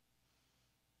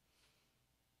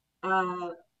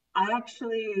 I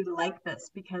actually like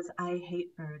this because I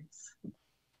hate birds.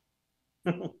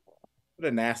 What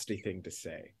a nasty thing to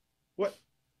say. What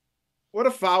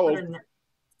a foul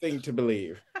thing to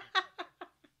believe.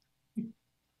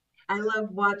 I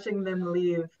love watching them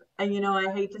leave. And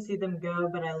I hate to see them go,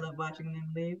 but I love watching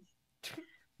them leave.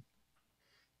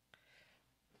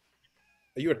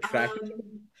 Are you attracted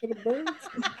to the birds?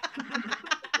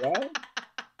 Well,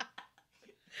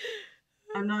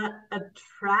 I'm not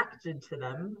attracted to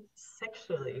them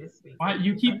sexually speaking. Why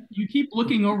you keep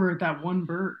looking over at that one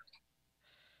bird?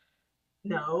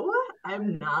 No,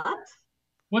 I'm not.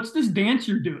 What's this dance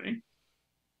you're doing?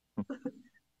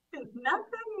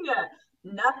 Nothing.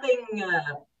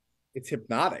 it's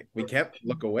hypnotic. We can't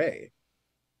look away.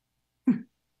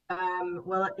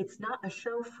 Well, it's not a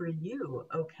show for you,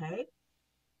 okay?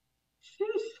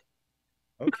 Sheesh.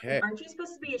 Okay. Aren't you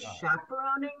supposed to be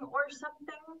chaperoning or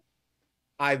something?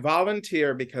 I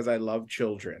volunteer because I love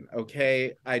children,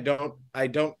 okay? I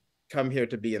don't come here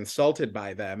to be insulted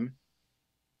by them.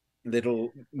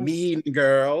 Little mean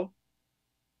girl.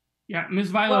 Yeah, Miss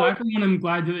Violet, I for one am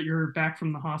glad that you're back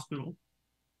from the hospital.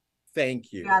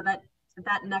 Thank you. Yeah,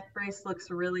 that neck brace looks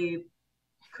really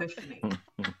cushiony.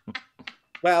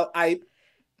 Well, I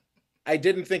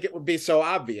didn't think it would be so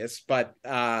obvious, but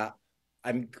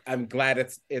I'm glad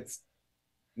it's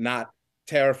not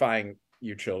terrifying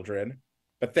you children.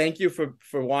 But thank you for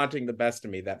wanting the best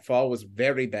of me. That fall was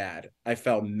very bad. I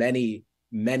fell many,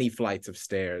 many flights of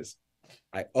stairs.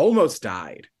 I almost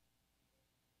died.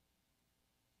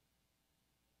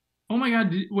 Oh my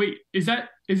God! Wait, is that?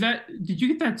 Did you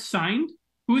get that signed?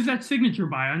 Who is that signature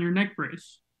by on your neck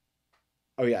brace?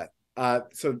 Oh yeah.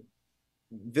 So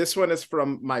this one is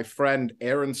from my friend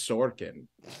Aaron Sorkin.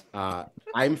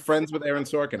 I'm friends with Aaron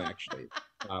Sorkin actually.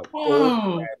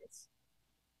 Whoa.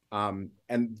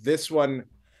 And this one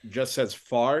just says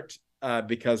fart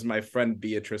because my friend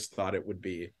Beatrice thought it would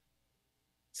be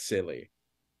silly.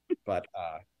 But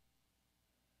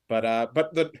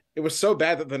it was so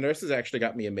bad that the nurses actually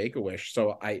got me a Make-A-Wish.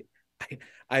 So I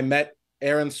met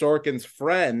Aaron Sorkin's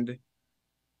friend,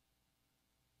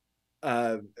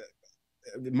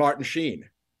 Martin Sheen.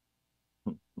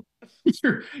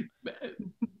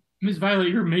 Miss Violet,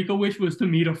 your Make-A-Wish was to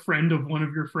meet a friend of one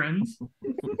of your friends.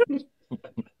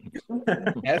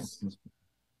 Yes.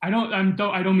 I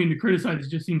don't mean to criticize. It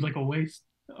just seems like a waste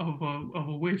of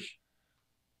a wish.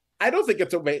 I don't think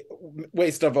it's a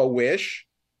waste of a wish,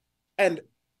 and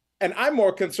I'm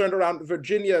more concerned around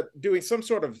Virginia doing some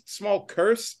sort of small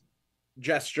curse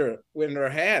gesture in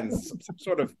her hands, some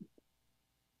sort of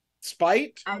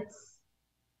spite.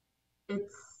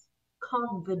 It's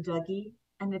called the Dougie,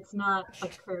 and it's not a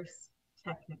curse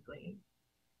technically.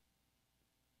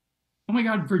 Oh my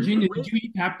God, Virginia, did you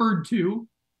eat that bird too?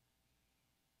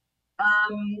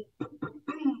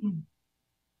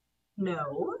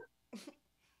 No.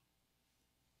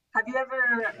 Have you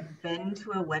ever been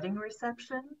to a wedding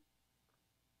reception?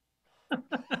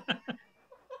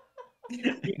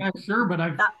 Yeah, sure, but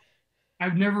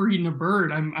I've never eaten a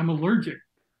bird. I'm allergic.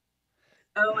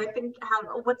 Oh, I think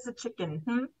what's a chicken?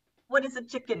 What is a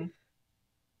chicken?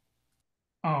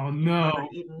 Oh no. Never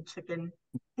eaten chicken.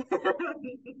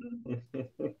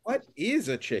 What is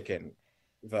a chicken,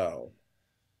 though?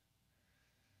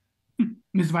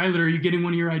 Miss Violet, are you getting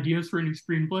one of your ideas for a new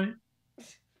screenplay?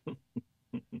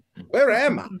 Where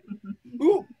am I?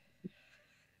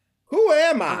 Who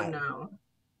am I? Oh no.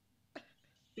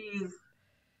 She's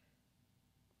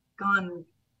gone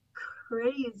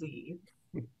crazy.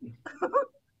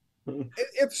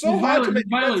 It's so hard to make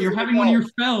Violet, you're having one of your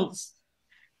spells.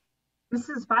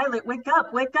 Mrs. Violet, wake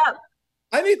up, wake up.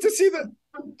 I need to see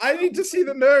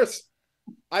the nurse.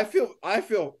 I feel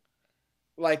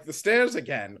like the stairs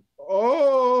again.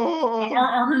 Oh,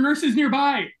 are her nurses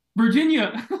nearby?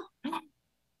 Virginia.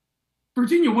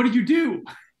 Virginia, what did you do?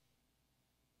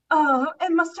 Oh,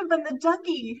 it must have been the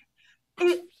Dougie.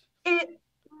 It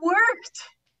worked.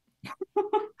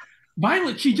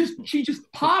 Violet, she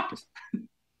just popped.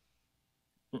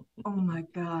 Oh my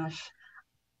gosh.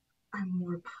 I'm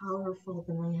more powerful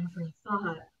than I ever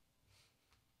thought.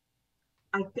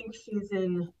 I think she's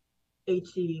in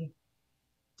HE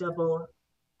double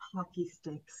hockey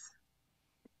sticks.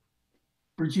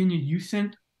 Virginia, you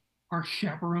sent our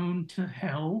chaperone to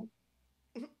hell?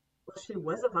 Well, she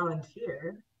was a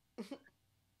volunteer.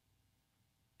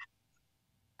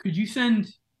 Could you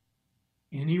send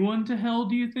anyone to hell,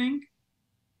 do you think?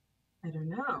 I don't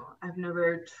know. I've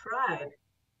never tried.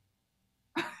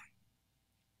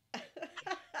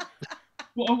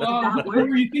 Well, what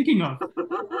were you thinking of?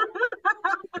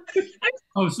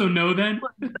 Oh, so no then?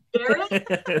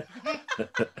 Garrett?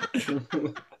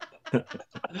 I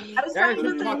was trying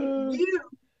to think you.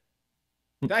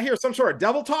 Did I hear some sort of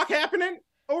devil talk happening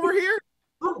over here?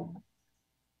 Oh.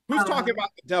 Who's talking about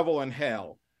the devil in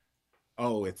hell?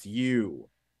 Oh, it's you,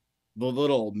 the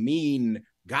little mean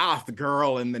goth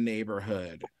girl in the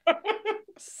neighborhood.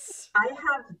 I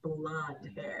have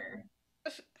blonde hair.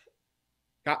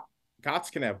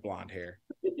 Goths can have blonde hair.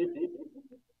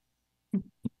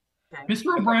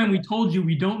 Mr. O'Brien, we told you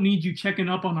we don't need you checking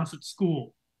up on us at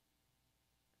school.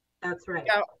 That's right.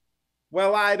 Yeah,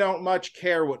 well, I don't much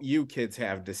care what you kids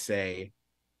have to say.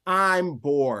 I'm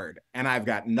bored and I've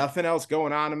got nothing else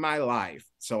going on in my life.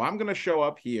 So I'm going to show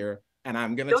up here and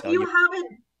I'm going to tell you. Don't you have a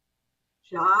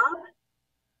job?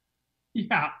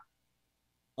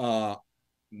 Yeah.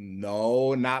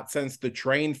 No, not since the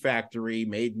train factory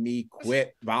made me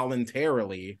quit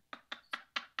voluntarily.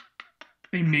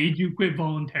 They made you quit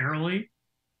voluntarily?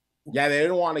 Yeah, they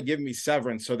didn't want to give me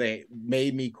severance, so they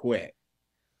made me quit.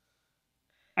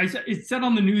 It said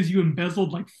on the news you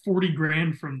embezzled like 40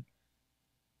 grand from...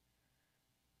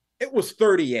 It was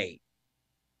 38.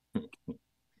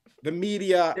 The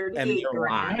media and their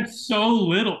lies. That's so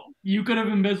little. You could have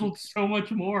embezzled so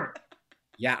much more.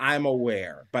 Yeah, I'm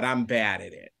aware, but I'm bad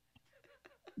at it.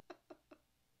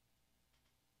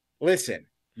 Listen,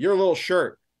 your little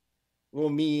shirt will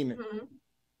mean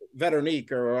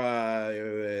Veronique or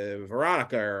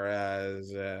Veronica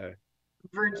or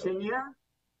Virginia.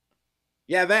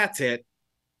 Yeah, that's it.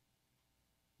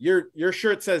 Your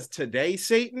shirt says "Today,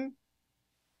 Satan."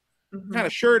 What kind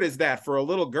of shirt is that for a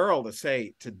little girl to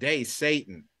say "Today,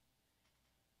 Satan"?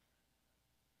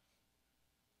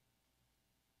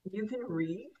 You can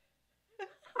read.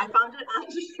 I found it on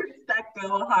shirts that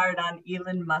go hard on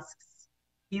Elon Musk,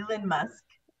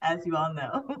 as you all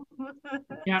know.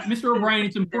 Yeah, Mr. O'Brien,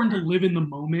 it's important to live in the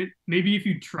moment. Maybe if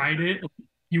you tried it,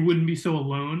 you wouldn't be so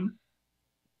alone.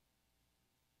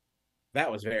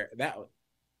 That was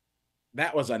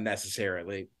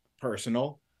unnecessarily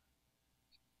personal.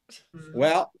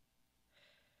 Well,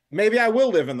 maybe I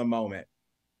will live in the moment.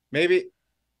 Maybe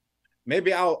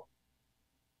I'll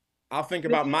think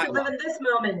about my life. Live in this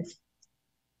moment.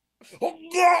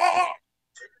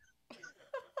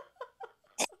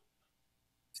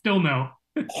 Still no.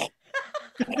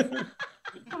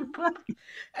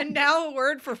 And now a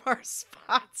word from our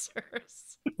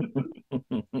sponsors.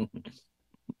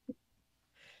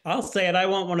 I'll say it. I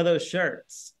want one of those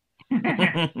shirts.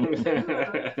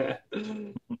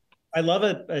 I love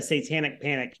a satanic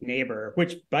panic neighbor,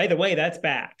 which, by the way, that's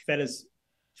back. That is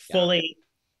fully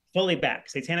back.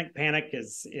 Satanic panic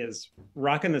is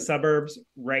rocking the suburbs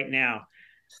right now.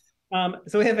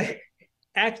 So we have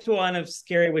Act 1 of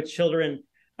Scary with Children.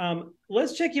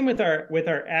 Let's check in with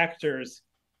our actors.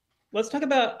 Let's talk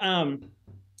about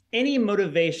any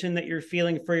motivation that you're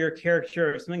feeling for your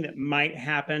character or something that might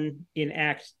happen in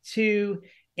Act 2,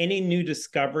 any new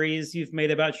discoveries you've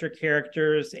made about your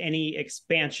characters, any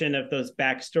expansion of those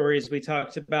backstories we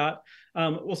talked about.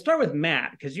 We'll start with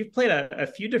Matt, because you've played a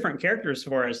few different characters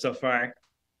for us so far.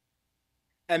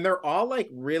 And they're all like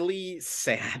really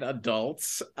sad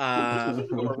adults who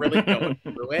are really going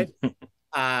through it.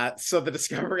 So the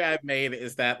discovery I've made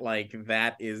is that like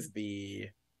that is the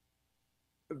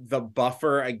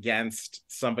buffer against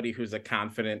somebody who's a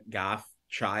confident goth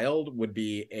child would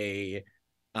be a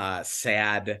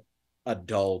sad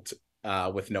adult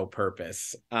with no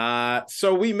purpose.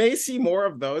 So we may see more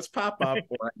of those pop up,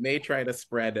 or I may try to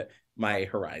spread my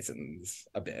horizons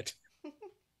a bit.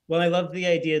 Well, I love the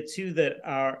idea too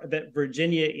that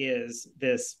Virginia is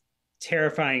this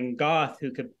terrifying goth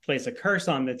who could place a curse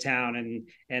on the town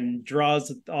and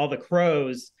draws all the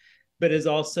crows, but is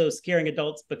also scaring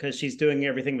adults because she's doing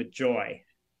everything with joy.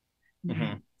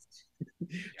 Mm-hmm.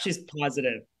 She's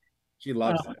positive. She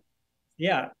loves it.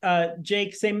 Yeah.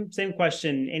 Jake, same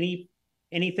question.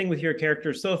 Anything with your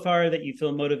character so far that you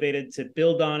feel motivated to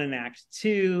build on in Act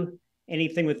 2?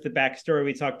 Anything with the backstory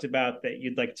we talked about that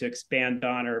you'd like to expand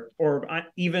on or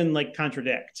even like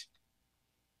contradict?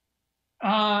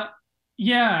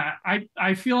 Yeah,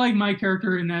 I feel like my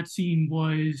character in that scene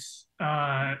was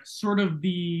sort of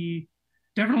the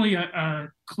definitely a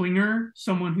clinger,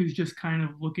 someone who's just kind of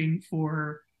looking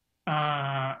for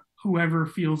whoever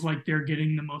feels like they're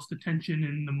getting the most attention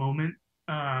in the moment,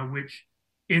 which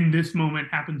in this moment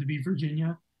happened to be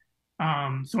Virginia.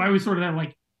 So I was sort of that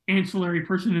like ancillary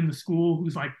person in the school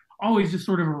who's like always just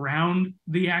sort of around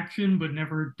the action, but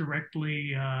never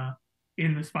directly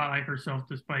in the spotlight herself,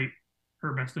 despite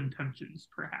her best intentions,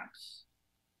 perhaps.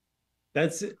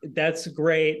 That's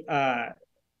great.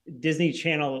 Disney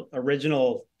Channel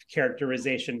original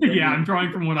characterization. Yeah, I'm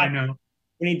drawing from what I know.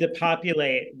 We need to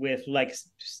populate with like,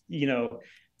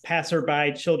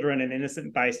 passerby children and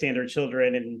innocent bystander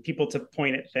children and people to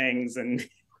point at things and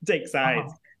take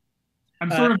sides.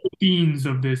 I'm sort of the beans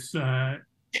of this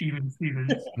even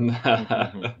Stevens.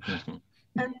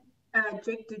 And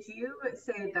Jake, did you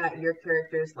say that your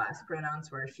character's last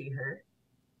pronouns were she, her?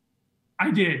 I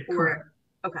did, correct.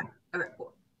 Okay, all right,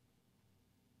 cool.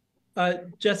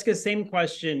 Jessica, same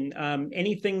question.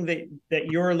 Anything that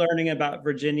you're learning about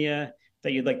Virginia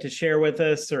that you'd like to share with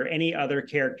us, or any other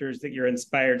characters that you're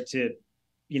inspired to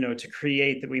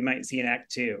create that we might see in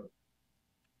Act 2?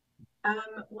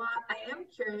 Well, I am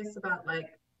curious about like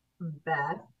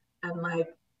Beth and like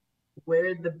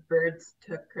where the birds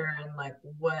took her and like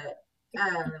what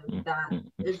that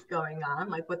is going on,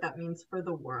 like what that means for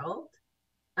the world.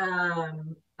 I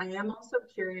am also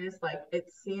curious, like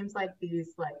it seems like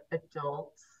these like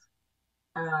adults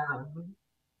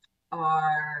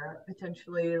are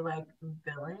potentially like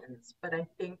villains, but I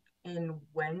think in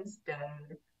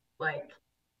Wednesday, like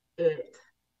the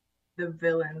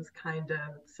villains kind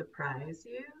of surprise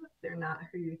you. They're not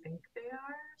who you think they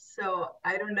are. So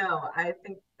I don't know. I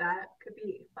think that could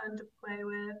be fun to play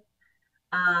with.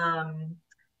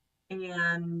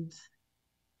 And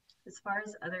as far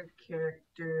as other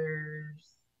characters,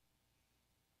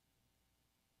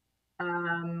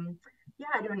 yeah,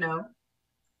 I don't know.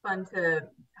 Fun to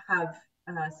have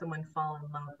someone fall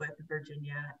in love with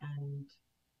Virginia and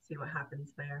see what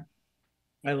happens there.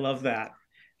 I love that.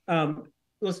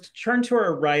 Let's turn to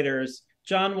our writers.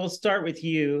 John, we'll start with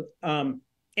you.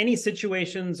 Any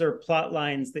situations or plot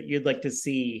lines that you'd like to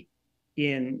see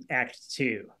in Act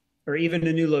 2, or even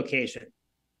a new location?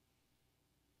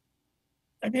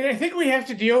 I mean, I think we have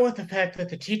to deal with the fact that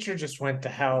the teacher just went to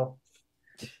hell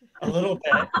a little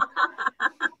bit.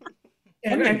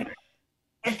 And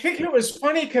I think it was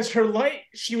funny because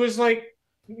she was like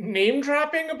name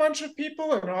dropping a bunch of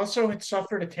people and also had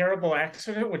suffered a terrible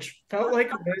accident, which felt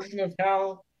like a version of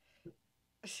hell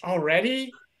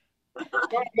already. So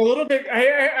I'm a little bit,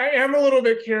 I am a little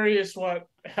bit curious what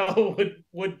hell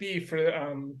would be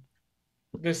for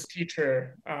this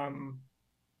teacher.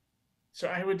 So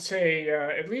I would say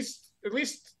at least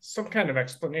some kind of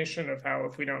explanation of how,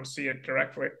 if we don't see it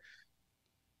directly.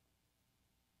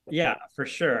 Yeah, for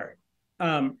sure.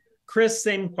 Chris,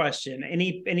 same question.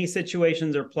 Any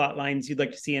situations or plot lines you'd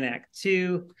like to see in Act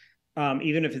 2,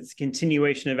 even if it's a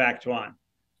continuation of Act 1?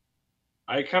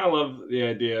 I kind of love the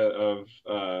idea of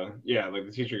like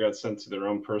the teacher got sent to their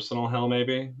own personal hell,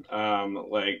 maybe.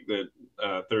 Like that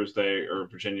Thursday or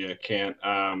Virginia can't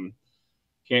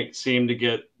seem to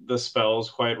get the spells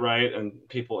quite right, and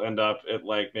people end up at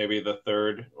like maybe the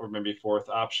third or maybe fourth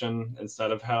option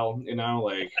instead of hell.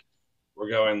 Like we're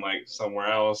going like somewhere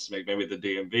else, maybe the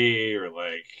DMV, or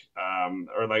like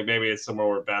maybe it's somewhere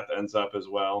where Beth ends up as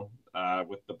well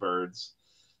with the birds.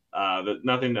 That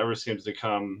nothing ever seems to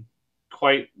come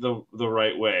quite the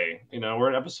right way. We're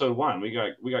in episode 1. We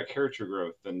got character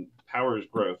growth and powers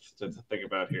growth to think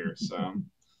about here. So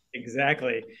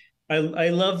exactly. I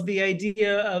love the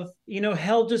idea of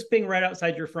hell just being right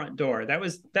outside your front door. That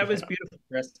was beautiful,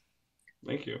 Chris.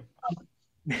 Thank you.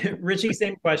 Richie,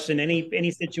 same question.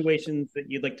 Any situations that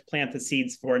you'd like to plant the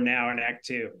seeds for now in Act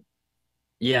 2?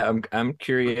 Yeah, I'm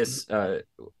curious.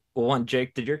 One,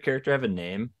 Jake, did your character have a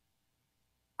name?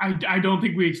 I don't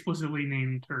think we explicitly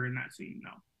named her in that scene,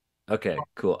 no. Okay,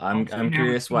 cool. I'm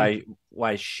curious why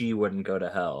she wouldn't go to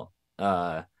hell.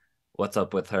 What's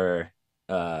up with her?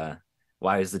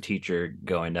 Why is the teacher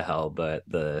going to hell but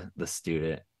the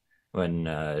student,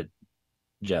 when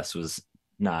Jess was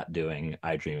not doing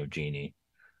I Dream of Jeannie?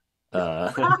 And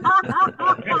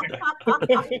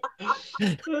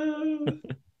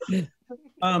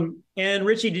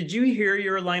Richie, did you hear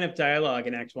your line of dialogue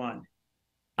in Act 1?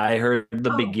 I heard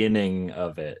the beginning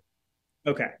of it.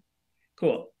 Okay,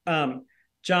 cool.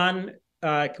 John,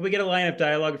 can we get a line of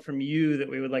dialogue from you that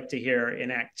we would like to hear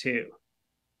in Act 2?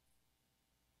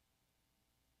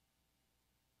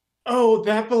 Oh,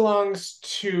 that belongs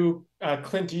to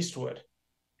Clint Eastwood.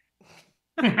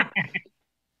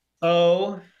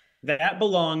 Oh, that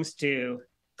belongs to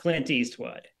Clint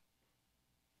Eastwood.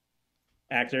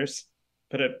 Actors.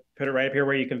 put it right up here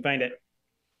where you can find it.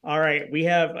 All right, we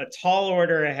have a tall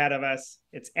order ahead of us.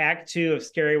 It's Act 2 of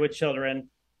Scary with Children.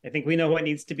 I think we know what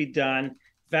needs to be done.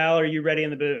 Val, are you ready in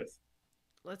the booth?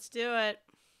 Let's do it.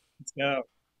 Let's go.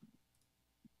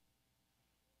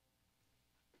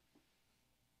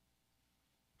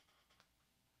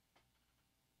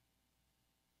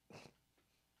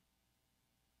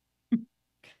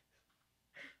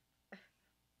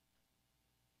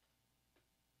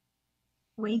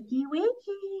 Wakey,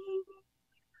 wakey.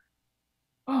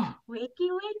 Oh, Wakey,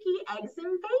 wakey, eggs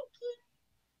and bacon.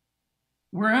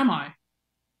 where am I?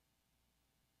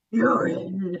 You're in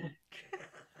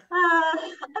a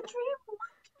dream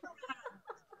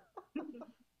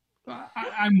wonderland.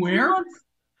 I'm where?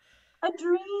 A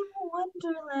dream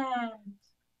wonderland.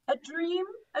 A dream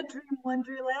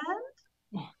wonderland.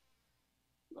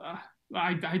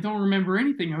 I don't remember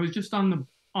anything. I was just on the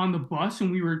bus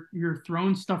and we were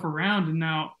throwing stuff around, and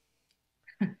now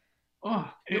it's on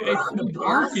the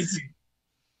dark in bus? here.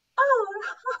 Oh,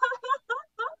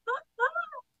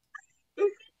 is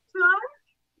it dark?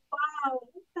 Wow,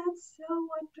 that's so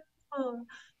wonderful.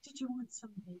 Did you want some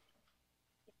bacon?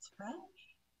 It's fresh.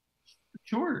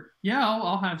 Sure. Yeah,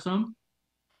 I'll have some.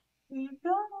 Here you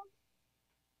go.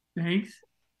 Thanks.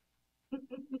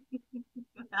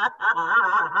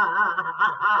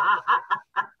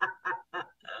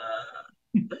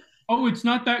 Oh, it's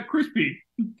not that crispy.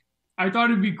 I thought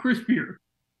it'd be crispier.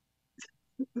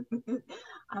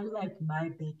 I like my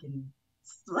bacon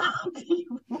sloppy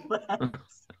wet.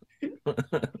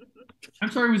 I'm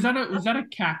sorry, was that a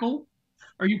cackle?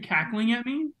 Are you cackling at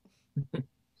me?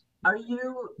 Are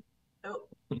you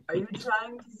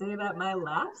trying to say that my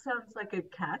laugh sounds like a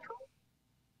cackle?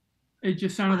 It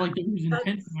just sounded like there was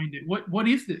intent behind it. What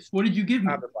is this? What did you give me?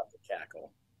 Sounded like a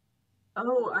cackle.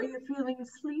 Oh, are you feeling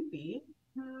sleepy?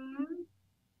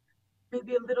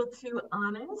 Maybe a little too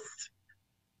honest?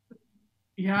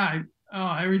 Yeah,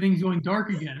 everything's going dark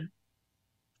again.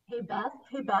 Hey Beth.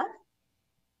 Hey Beth.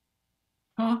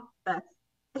 Huh? Beth.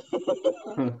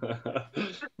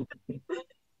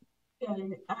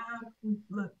 Okay,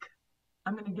 look,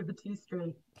 I'm gonna give it to you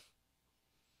straight.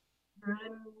 You're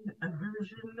in a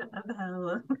version of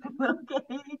hell,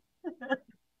 okay?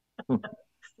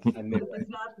 I knew it.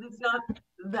 It's not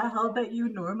the hell that you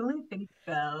normally think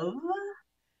of.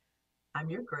 I'm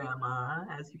your grandma,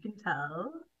 as you can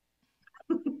tell.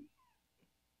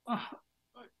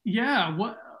 Yeah.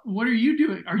 What are you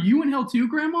doing? Are you in hell too,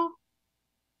 Grandma?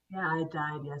 Yeah, I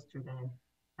died yesterday.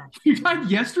 You died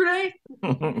yesterday?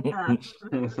 Yeah.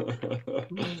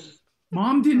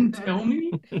 Mom didn't tell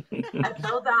me. I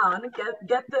fell down.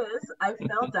 Get this. I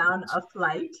fell down a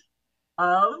flight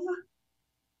of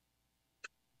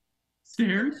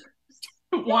Stairs?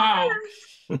 Wow.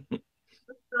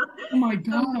 Oh my Some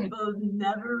God. people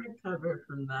never recover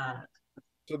from that.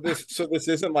 So this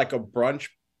isn't like a brunch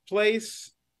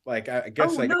place? Like I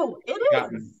guess Oh no, it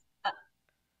gotten... is.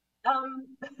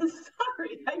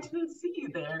 Sorry, I didn't see you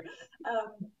there.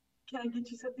 Can I get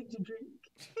you something to drink?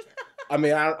 I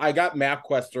mean, I got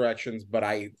MapQuest directions, but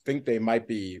I think they might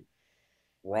be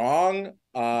wrong.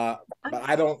 But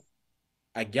I don't.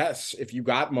 I guess if you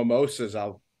got mimosas,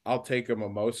 I'll take a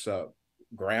mimosa.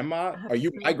 Grandma, are you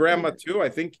my grandma too? I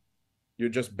think you're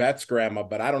just Beth's grandma,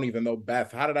 but I don't even know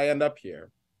Beth. How did I end up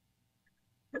here?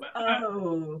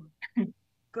 Oh,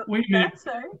 Wait a minute.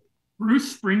 Sorry.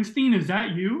 Bruce Springsteen, is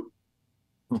that you?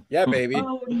 Yeah, baby.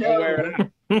 Oh no.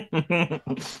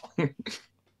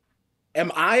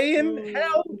 Am I in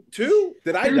hell too?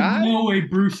 Did I There's die? no way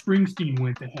Bruce Springsteen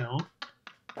went to hell.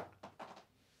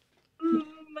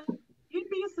 You'd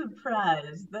be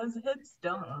surprised. Those hits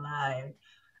don't lie.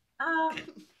 I'll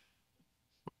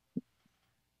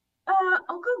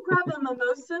go grab a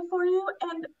mimosa for you.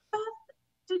 And Beth,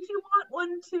 did you want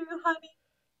one too, honey?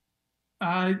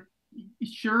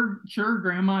 Sure,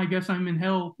 Grandma. I guess I'm in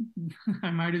hell.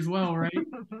 I might as well, right?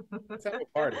 Let's have a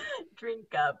party.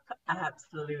 Drink up,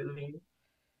 absolutely.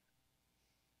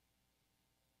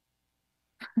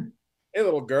 Hey,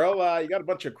 little girl, you got a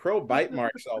bunch of crow bite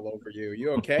marks all over you.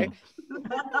 You okay?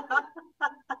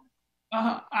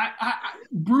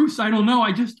 Bruce, I don't know.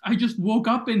 I just woke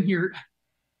up in here.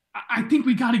 I think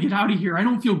we got to get out of here. I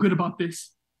don't feel good about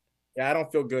this. Yeah, I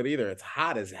don't feel good either. It's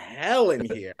hot as hell in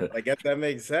here. I guess that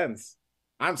makes sense.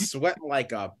 I'm sweating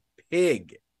like a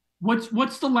pig.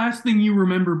 What's the last thing you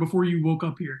remember before you woke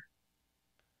up here?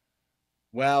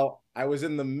 Well, I was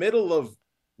in the middle of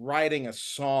writing a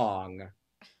song,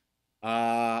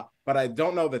 but I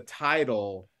don't know the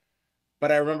title.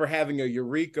 But I remember having a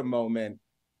eureka moment,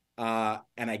 and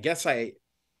I guess I,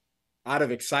 out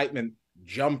of excitement,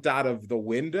 jumped out of the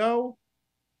window.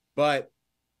 But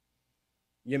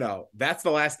that's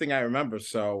the last thing I remember.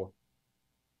 So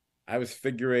I was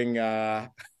figuring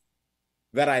that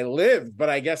I lived, but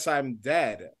I guess I'm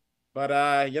dead. But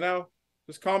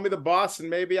just call me the boss and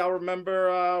maybe I'll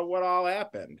remember what all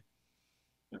happened.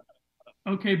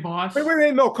 Okay, boss.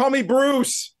 Wait, no, call me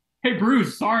Bruce. Hey,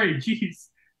 Bruce, sorry, jeez.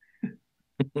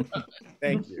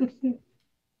 Thank you.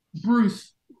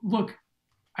 Bruce, look,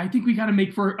 I think we got to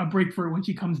make for a break for it when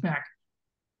she comes back.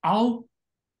 I'll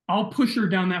push her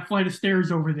down that flight of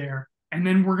stairs over there, and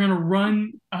then we're gonna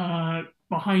run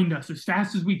behind us as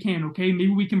fast as we can. Okay,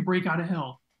 maybe we can break out of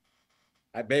hell.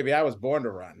 Baby, I was born to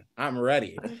run. I'm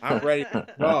ready. I'm ready to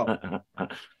go.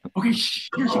 Okay, shh.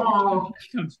 Here she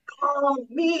comes. Call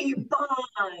me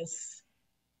boss.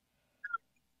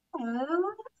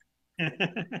 Hello?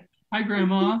 Hi,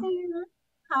 Grandma.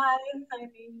 Hi,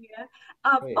 honey.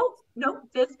 Hey. Oh, no,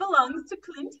 this belongs to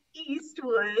Clint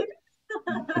Eastwood.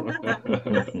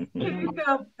 Here you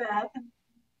go, Beth.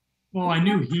 Well, I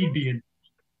knew he'd be in.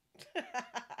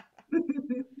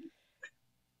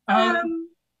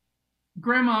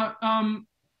 Grandma,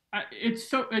 it's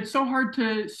so hard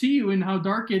to see you and how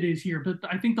dark it is here, but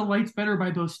I think the light's better by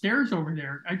those stairs over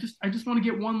there. I just want to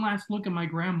get one last look at my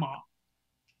grandma.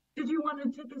 Did you want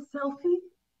to take a selfie?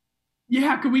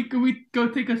 Yeah, could we go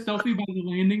take a selfie by the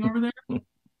landing over there? Of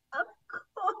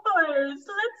course. Let's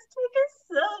take a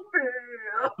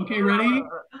selfie. Okay, ready?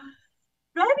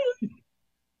 Ready?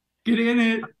 Get in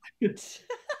it.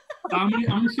 I'm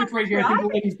gonna sit right here. I think the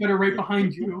lady's better right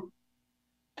behind you.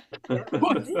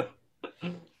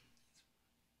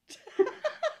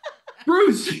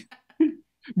 Bruce,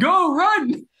 go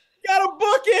run! Gotta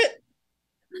book it.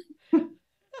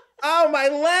 Oh, my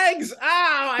legs!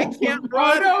 Ow, I can't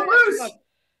run. Oh no, Bruce!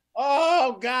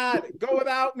 Oh God, go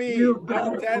without me. You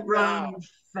I'm dead now.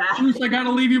 fast. Bruce, I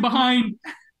gotta leave you behind.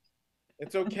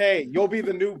 It's okay. You'll be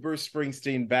the new Bruce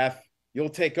Springsteen, Beth. You'll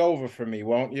take over for me,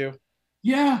 won't you?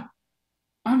 Yeah,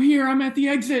 I'm here. I'm at the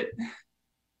exit.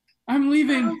 I'm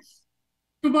leaving.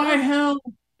 Goodbye, hell.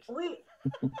 Wait.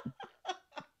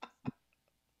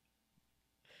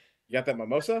 You got that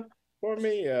mimosa for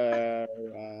me? Yeah.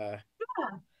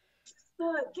 Just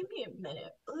give me a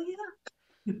minute, will you?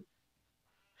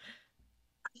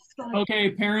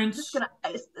 Okay, parents. I'm just gonna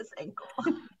ice this ankle.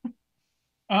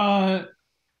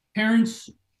 Parents,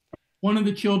 one of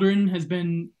the children has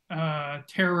been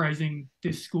terrorizing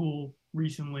this school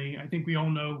recently. I think we all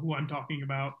know who I'm talking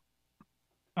about.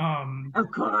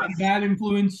 Of course. Bad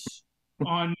influence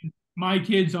on my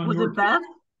kids. On Was your it Beth?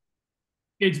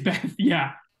 It's Beth.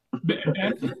 Yeah,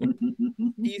 Beth.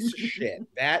 Piece of shit.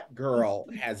 That girl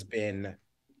has been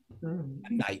a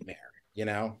nightmare.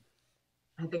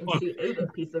 I think she ate a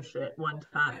piece of shit one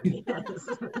time. Yes.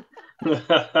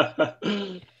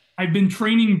 I've been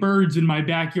training birds in my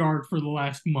backyard for the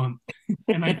last month,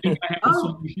 and I think I have a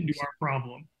solution to our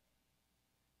problem.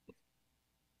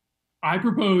 I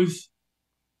propose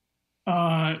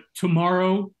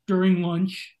tomorrow during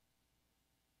lunch,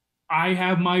 I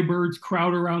have my birds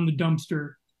crowd around the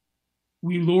dumpster.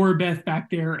 We lure Beth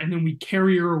back there, and then we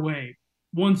carry her away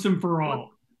once and for all.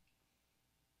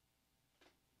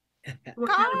 What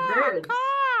kind of birds?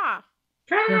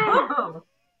 Oh.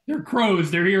 They're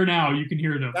crows. They're here now. You can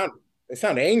hear them. They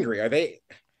sound angry. Are they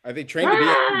trained to be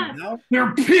angry now?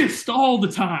 They're pissed all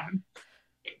the time.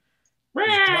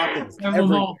 Have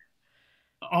them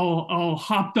all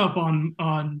hopped up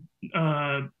on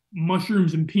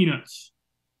mushrooms and peanuts.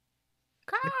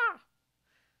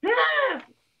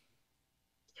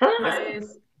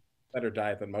 Nice. Better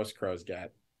diet than most crows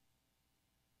get.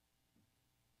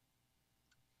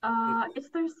 Is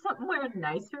there somewhere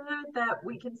nicer that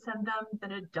we can send them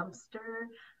than a dumpster?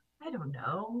 I don't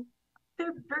know.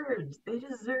 They're birds. They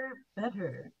deserve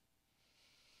better.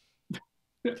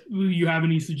 Do you have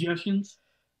any suggestions?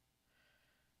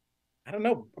 I don't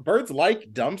know. Birds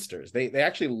like dumpsters. They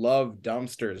actually love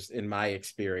dumpsters in my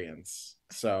experience.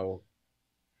 So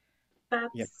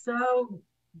that's so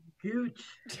gooch.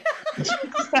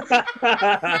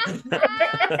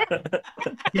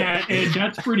 Yeah, and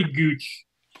that's pretty gooch.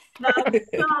 That's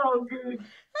so gooch.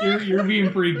 You're being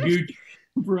pretty gooch,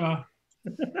 bruh.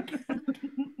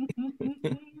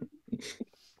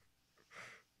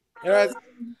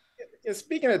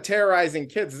 Speaking of terrorizing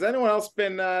kids, has anyone else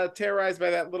been terrorized by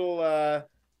that little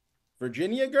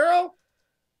Virginia girl?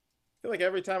 I feel like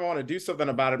every time I want to do something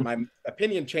about it, my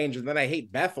opinion changes, and then I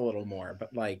hate Beth a little more. But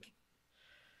I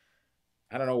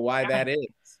don't know why that is.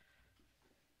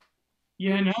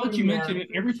 Yeah, now that you mention it,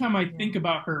 every time I think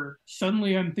about her,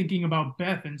 suddenly I'm thinking about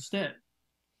Beth instead.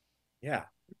 Yeah.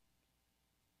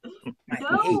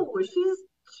 No, she's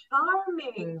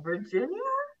charming, Virginia.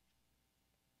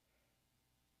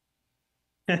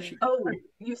 Oh,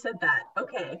 you said that.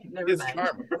 Okay, never His mind.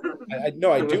 charm.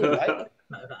 No, I do like it.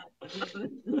 My bad.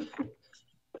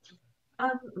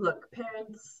 Look,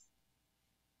 parents.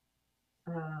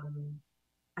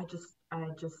 I just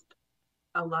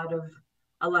a lot of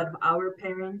our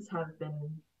parents have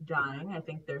been dying. I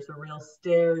think there's a real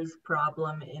stairs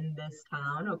problem in this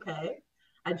town, okay?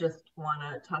 I just want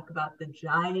to talk about the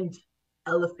giant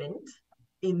elephant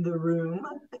in the room.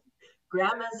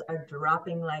 Grandmas are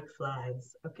dropping like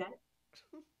flies, okay?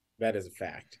 That is a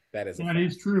fact. That is a That fact.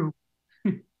 is true.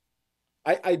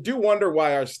 I do wonder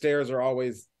why our stairs are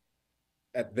always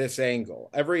at this angle.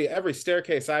 Every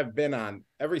staircase I've been on,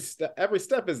 every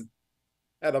step is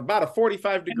at about a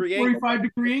 45-degree angle.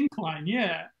 45-degree incline,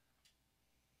 yeah.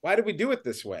 Why do we do it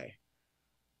this way?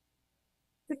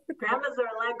 Grandmas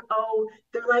are like, oh,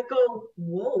 they're like, oh,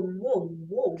 whoa, whoa,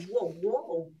 whoa, whoa,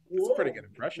 whoa, It's whoa. a pretty good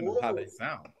impression of how they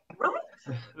sound. Right?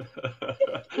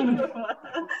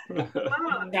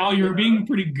 Wow. Al, you're being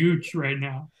pretty gooch right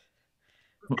now.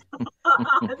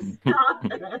 Stop it. Stop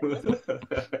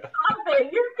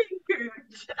it. You're being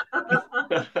gooch.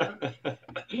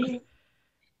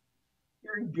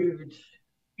 You're gooch.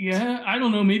 Yeah, I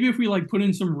don't know. Maybe if we like put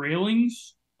in some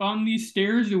railings on these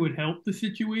stairs, it would help the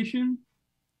situation.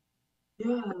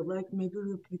 Yeah, like maybe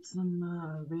we'll put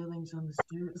some railings on the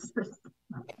stairs.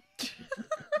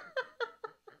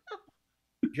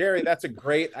 Jerry, that's a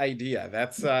great idea.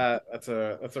 That's a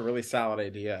really solid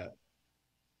idea.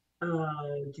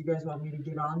 Do you guys want me to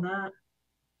get on that?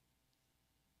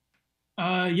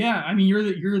 Yeah. I mean,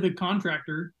 you're the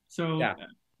contractor, so Yeah.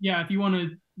 yeah. If you want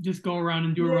to just go around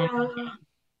and do it around.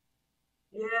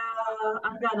 Yeah,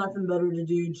 I've got nothing better to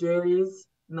do. Jerry's,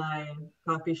 my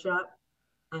coffee shop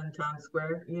on Town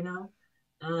Square, you know.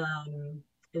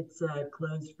 It's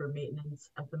closed for maintenance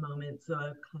at the moment, so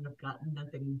I've kind of got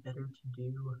nothing better to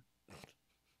do.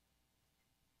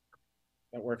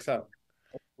 That works out.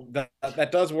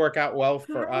 That does work out well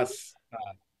for us.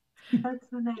 That's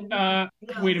the name.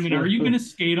 Wait a minute. Are you going to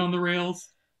skate on the rails?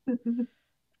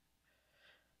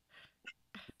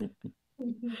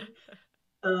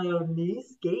 Me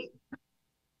skate?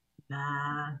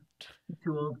 Nah, I'm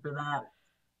too old for that.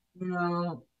 You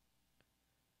know,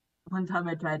 one time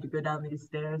I tried to go down these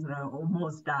stairs and I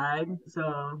almost died,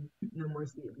 so no more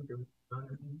skating for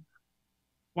me.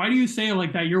 Why do you say it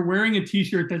like that? You're wearing a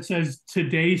t-shirt that says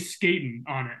 "Today Skating"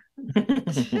 on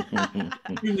it.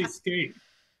 Really skate.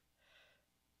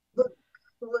 Look,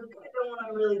 I don't want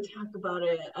to really talk about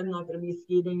it. I'm not going to be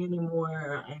skating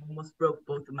anymore. I almost broke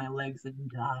both of my legs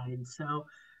and died. So,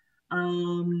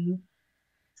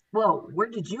 well, where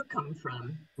did you come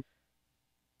from?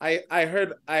 I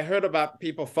heard about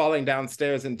people falling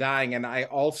downstairs and dying, and I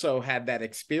also had that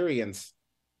experience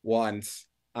once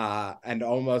and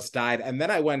almost died. And then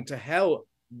I went to hell,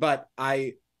 but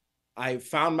I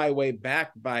found my way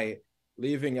back by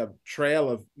leaving a trail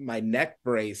of my neck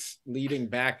brace leading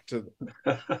back to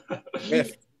the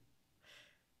lift.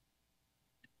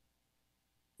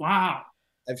 Wow.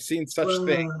 I've seen such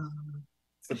things,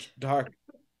 such dark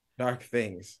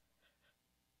things.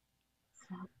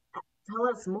 Tell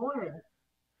us more.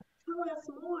 Tell us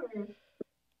more.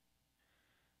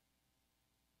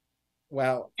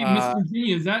 Well, hey, Miss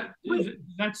Virginia, is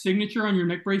that signature on your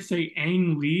neck brace say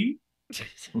Ang Lee?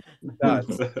 That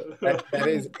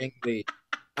is Ang Lee.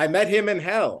 I met him in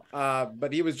hell,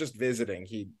 but he was just visiting.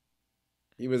 He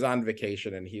was on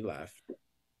vacation and he left.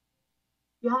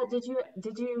 Yeah, did you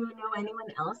know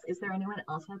anyone else? Is there anyone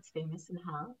else that's famous in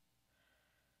hell?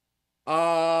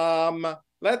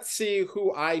 Let's see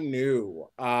who I knew.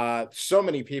 So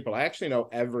many people. I actually know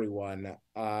everyone,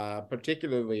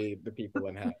 particularly the people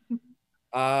in hell.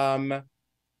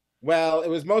 Well, it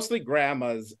was mostly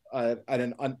grandmas,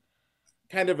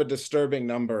 kind of a disturbing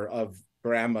number of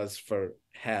grandmas for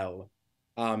hell.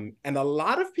 And a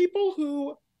lot of people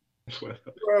who were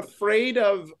afraid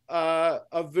of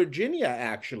Virginia,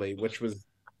 actually, which was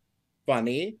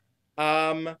funny.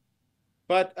 But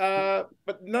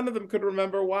none of them could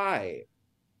remember why.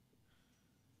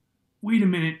 Wait a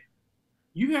minute.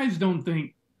 You guys don't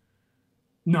think...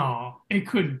 No, it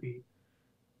couldn't be.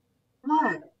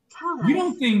 What? Tell us. You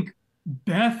don't think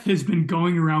Beth has been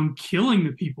going around killing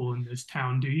the people in this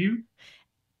town, do you?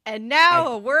 And now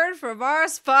a word from our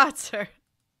sponsor.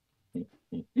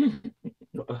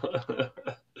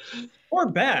 Poor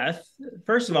Beth.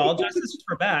 First of all, justice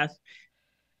for Beth.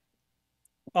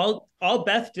 All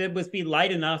Beth did was be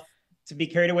light enough to be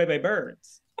carried away by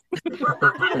birds.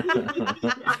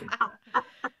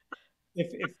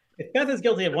 If Beth is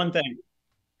guilty of one thing.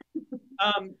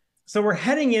 So we're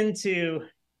heading into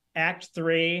Act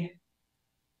 3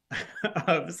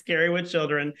 of Scary with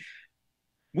Children.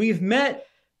 we've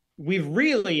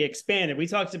really expanded. We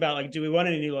talked about like, do we want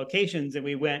any new locations? And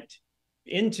we went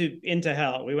into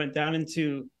hell. We went down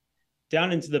into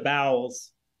the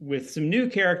bowels with some new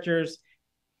characters,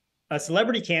 a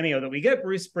celebrity cameo that we get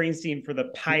Bruce Springsteen for the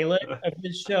pilot of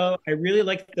this show. I really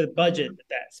like the budget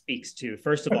that speaks to.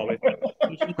 First of all, we've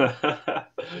got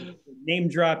name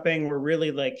dropping. We're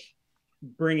really like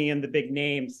bringing in the big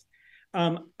names.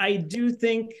 I do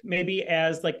think maybe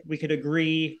as like we could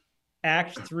agree,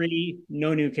 Act 3,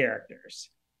 no new characters.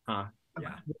 Yeah.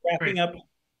 We're wrapping up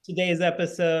today's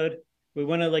episode. We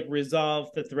want to like resolve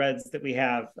the threads that we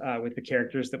have with the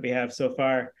characters that we have so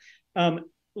far.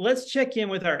 Let's check in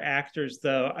with our actors,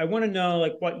 though. I want to know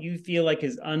like what you feel like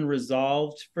is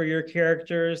unresolved for your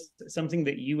characters, something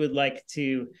that you would like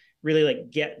to really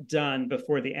like get done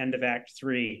before the end of Act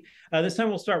 3. This time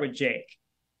we'll start with Jake.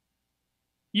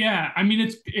 Yeah, I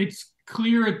mean it's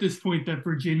clear at this point that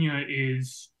Virginia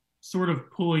is sort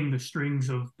of pulling the strings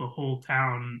of the whole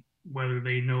town, whether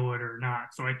they know it or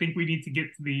not. So I think we need to get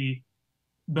to the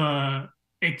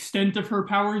extent of her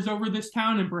powers over this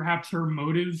town and perhaps her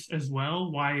motives as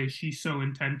well. Why is she so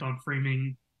intent on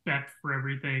framing Beth for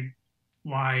everything?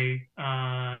 Why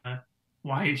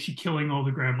is she killing all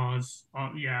the grandmas?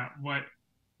 Yeah,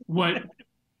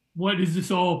 what is this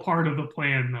all part of the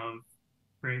plan of?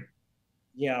 Right.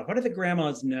 Yeah, what do the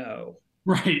grandmas know?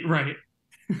 Right.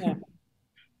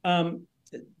 Yeah.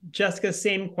 Jessica,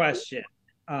 same question.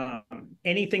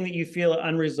 Anything that you feel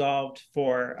unresolved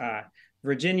for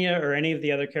Virginia or any of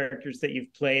the other characters that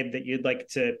you've played that you'd like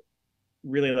to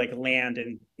really like land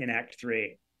in Act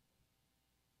 3?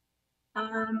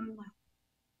 I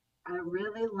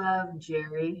really love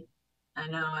Jerry. I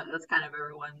know that's kind of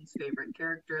everyone's favorite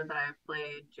character that I've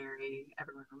played. Jerry,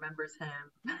 everyone remembers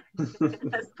him as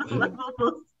the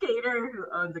lovable skater who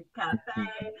owns a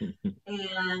cafe.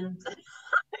 And I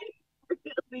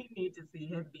really need to see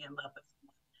him be in love with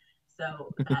someone.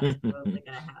 So that is probably going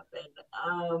to happen.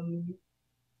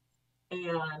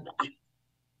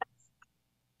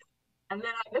 And then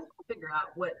I guess I'll figure out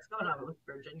what's going on with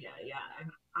Virginia. Yeah,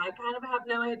 I kind of have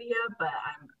no idea, but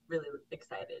I'm really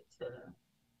excited to know.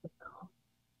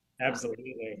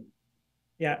 Absolutely.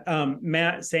 Yeah.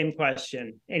 Matt, same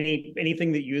question.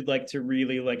 Anything that you'd like to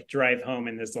really like drive home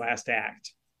in this last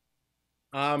act?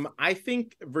 I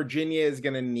think Virginia is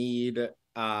going to need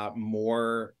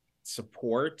more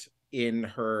support in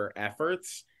her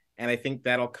efforts. And I think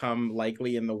that'll come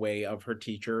likely in the way of her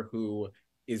teacher, who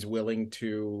is willing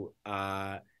to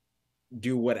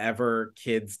do whatever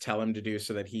kids tell him to do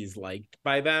so that he's liked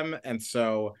by them. And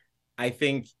so I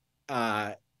think,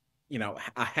 a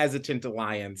hesitant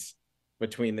alliance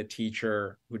between the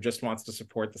teacher who just wants to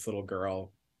support this little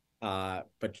girl.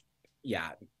 But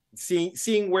yeah,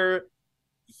 seeing where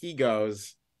he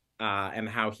goes and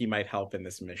how he might help in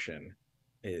this mission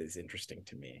is interesting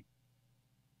to me.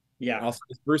 Yeah. Also,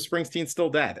 is Bruce Springsteen still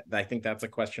dead? I think that's a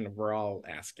question we're all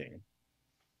asking.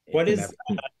 What is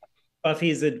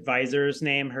Buffy's advisor's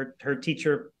name? Her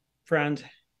teacher friend?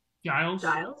 Giles.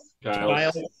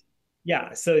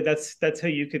 Yeah, so that's who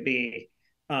you could be,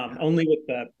 only with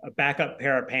a backup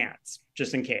pair of pants,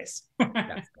 just in case.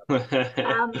 Matt,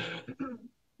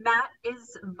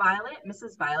 is Violet,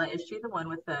 Mrs. Violet, is she the one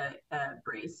with the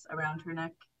brace around her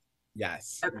neck?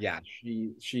 Yes. Okay. Yeah,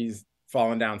 she's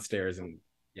fallen downstairs and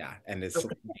is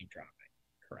name dropping.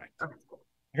 Correct. Okay, cool.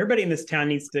 Everybody in this town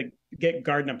needs to get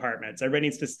garden apartments. Everybody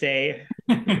needs to stay.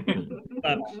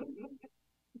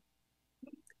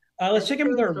 Let's check in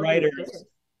with our writers.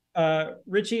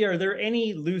 Richie, are there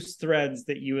any loose threads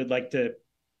that you would like to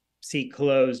see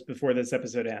closed before this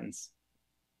episode ends?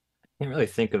 I can't really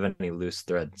think of any loose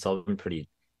threads. It's all been pretty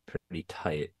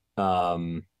tight.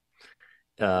 Yeah,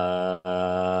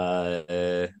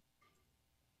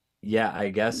 I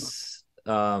guess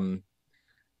I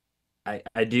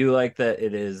do like that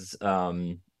it is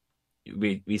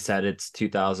we said it's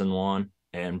 2001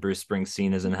 and Bruce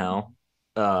Springsteen is in hell.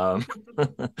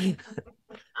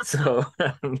 So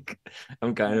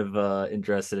I'm kind of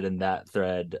interested in that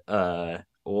thread.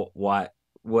 What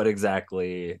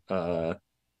exactly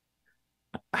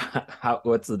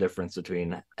what's the difference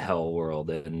between hell world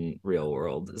and real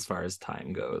world as far as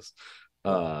time goes?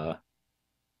 And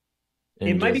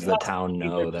does the town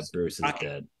know that Bruce is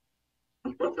dead?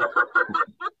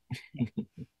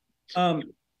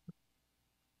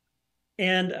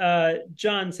 And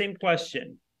John, same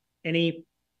question. Any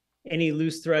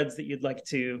loose threads that you'd like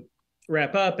to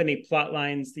wrap up? Any plot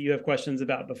lines that you have questions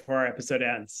about before our episode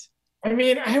ends? I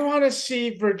mean, I want to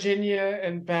see Virginia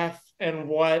and Beth and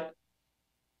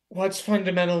what's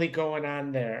fundamentally going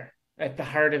on there at the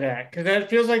heart of that, because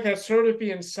that feels like that's sort of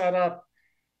being set up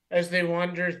as they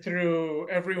wander through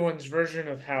everyone's version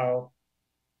of hell,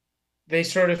 they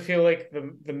sort of feel like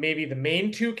the maybe the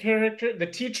main two character. The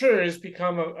teacher has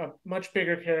become a much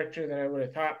bigger character than I would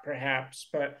have thought, perhaps.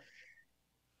 But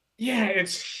yeah,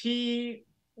 he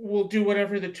will do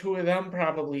whatever the two of them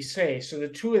probably say. So the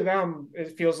two of them,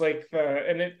 it feels like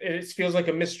it feels like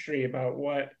a mystery about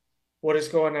what is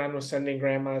going on with sending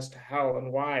grandmas to hell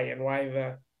and why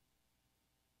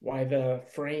the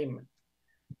frame.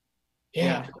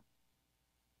 Yeah.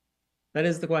 That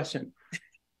is the question.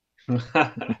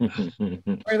 Why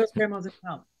are those grandmas in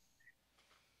hell?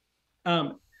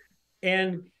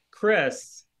 And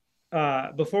Chris,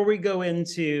 before we go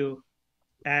into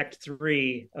Act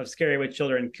 3 of Scary with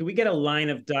Children, can we get a line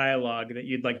of dialogue that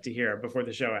you'd like to hear before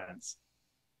the show ends?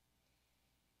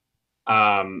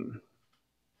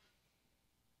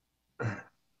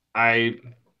 I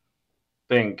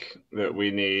think that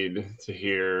we need to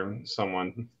hear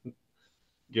someone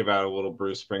give out a little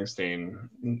Bruce Springsteen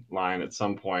line at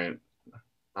some point.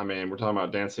 I mean, we're talking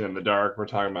about Dancing in the Dark. We're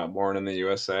talking about Born in the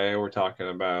USA. We're talking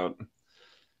about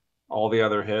all the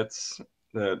other hits.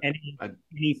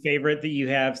 Any favorite that you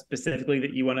have specifically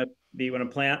that you want to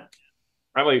plant?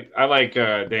 I like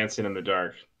Dancing in the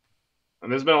Dark,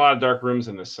 and there's been a lot of dark rooms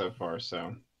in this so far.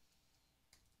 So,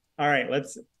 all right,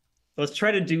 let's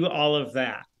try to do all of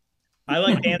that. I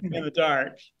like Dancing in the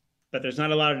Dark, but there's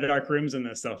not a lot of dark rooms in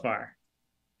this so far.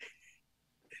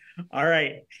 All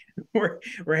right, we're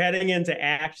heading into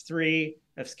Act 3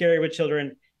 of Scary with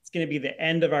Children. It's going to be the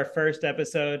end of our first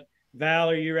episode. Val,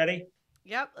 are you ready?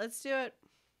 Yep, let's do it.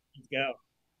 Let's go.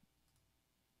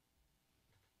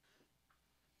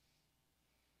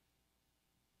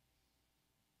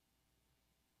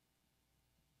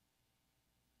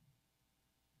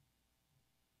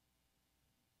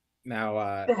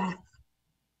 Now, Beth.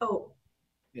 Oh,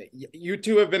 you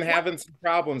two have been having some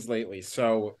problems lately.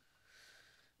 So,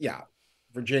 yeah,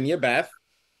 Virginia, Beth,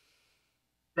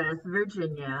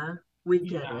 Virginia, we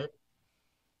get it.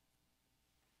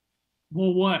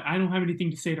 Well, what? I don't have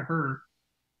anything to say to her.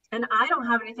 And I don't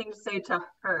have anything to say to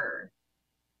her.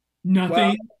 Nothing.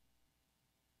 Well,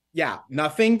 yeah,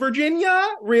 nothing, Virginia?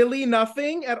 Really?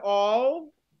 Nothing at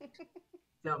all?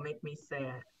 Don't make me say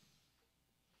it.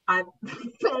 I've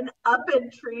been up in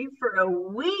tree for a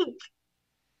week.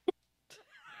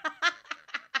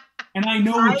 And I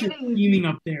know what you're scheming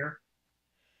up there.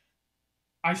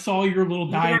 I saw your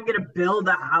little diet. I'm gonna build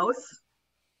a house.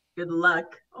 Good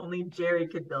luck. Only Jerry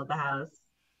could build a house.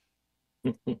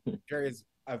 Jerry is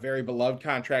a very beloved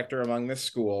contractor among this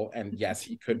school, and yes,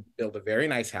 he could build a very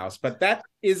nice house, but that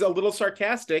is a little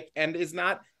sarcastic and is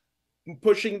not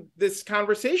pushing this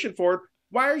conversation forward.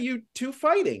 Why are you two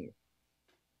fighting?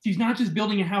 She's not just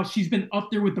building a house. She's been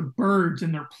up there with the birds,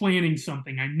 and they're planning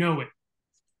something. I know it.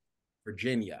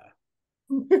 Virginia.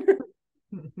 We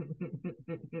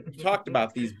talked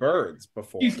about these birds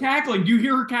before. She's cackling. Do you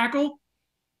hear her cackle?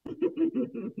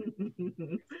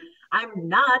 I'm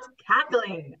not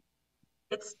cackling.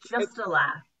 It's just a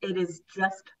laugh. It is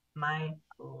just my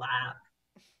laugh.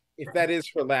 If that is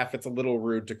her laugh, it's a little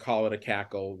rude to call it a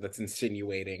cackle. That's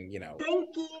insinuating, Thank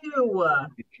you.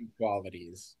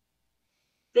 Qualities.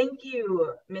 Thank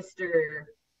you, Mr.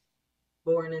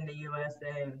 Born in the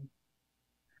USA.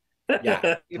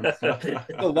 Yeah, it's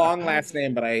a long last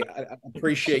name, but I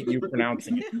appreciate you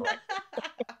pronouncing it correct.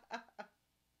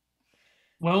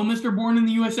 Well, Mr. Born in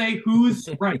the USA, who's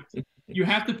right? You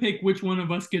have to pick which one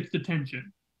of us gets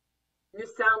detention. You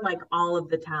sound like all of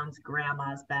the town's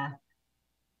grandmas, Beth.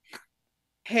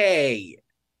 Hey.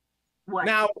 What?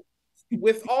 Now,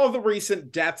 with all the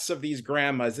recent deaths of these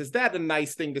grandmas, is that a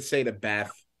nice thing to say to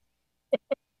Beth?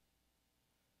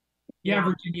 Yeah,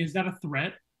 Virginia, is that a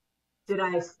threat? Did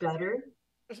I stutter?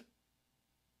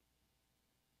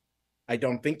 I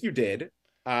don't think you did.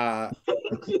 Thank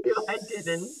you. I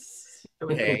didn't. It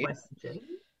was a question.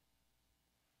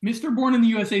 Mr. Born in the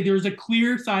USA, there is a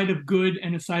clear side of good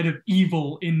and a side of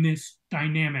evil in this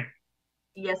dynamic.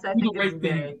 Yes, I think it's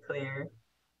very clear.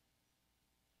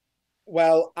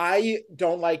 Well, I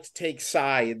don't like to take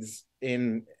sides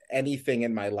in anything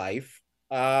in my life.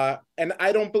 And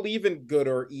I don't believe in good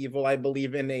or evil. I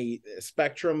believe in a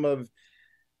spectrum of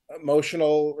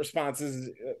emotional responses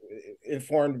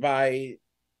informed by.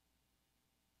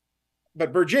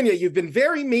 But Virginia, you've been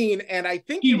very mean, and I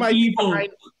think you might be behind.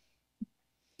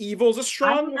 Evil's a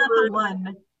strong I'm not word. the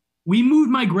one. We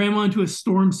moved my grandma into a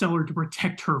storm cellar to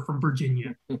protect her from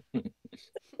Virginia.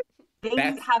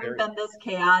 Things haven't been this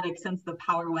chaotic since the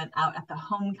power went out at the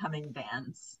homecoming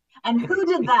dance. And who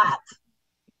did that?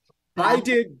 I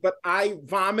did, but I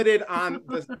vomited on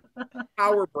the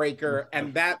power breaker,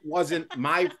 and that wasn't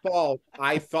my fault.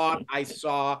 I thought I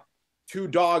saw two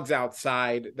dogs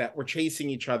outside that were chasing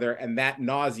each other, and that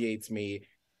nauseates me.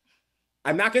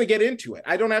 I'm not going to get into it.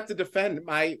 I don't have to defend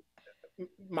my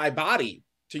body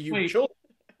to you Wait, children.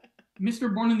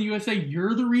 Mr. Born in the USA,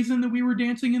 you're the reason that we were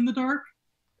dancing in the dark?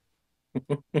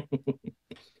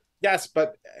 Yes,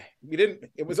 but we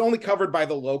didn't. It was only covered by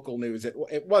the local news. It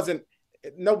wasn't.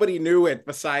 Nobody knew it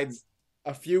besides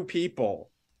a few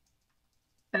people.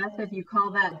 Beth, if you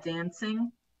call that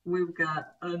dancing, we've got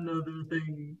another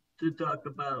thing to talk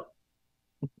about.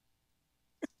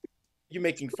 You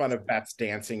making fun of Beth's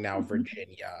dancing now,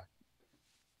 Virginia?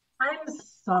 I'm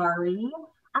sorry.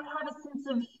 I have a sense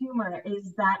of humor.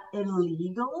 Is that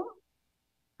illegal?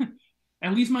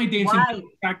 At least my dancing Why?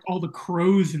 attract all the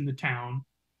crows in the town.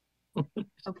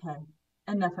 Okay,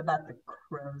 enough about the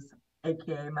crows,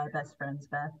 aka my best friend's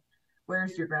Beth.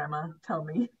 Where's your grandma? Tell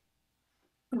me.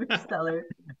 Which cellar?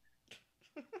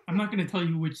 I'm not going to tell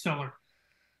you which cellar.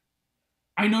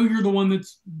 I know you're the one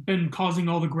that's been causing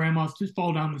all the grandmas to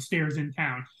fall down the stairs in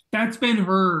town. That's been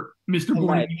her, Mr.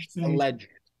 Born. Alleged.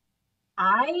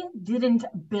 I didn't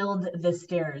build the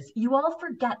stairs. You all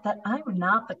forget that I'm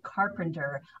not the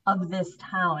carpenter of this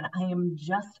town. I am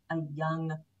just a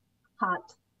young,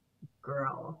 hot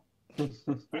girl.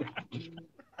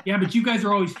 Yeah, but you guys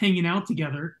are always hanging out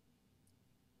together.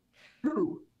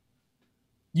 Who?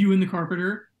 You and the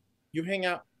carpenter. You hang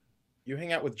out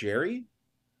with Jerry?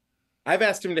 I've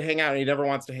asked him to hang out and he never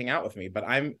wants to hang out with me, but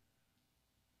I've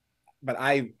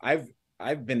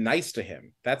been nice to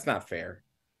him. That's not fair.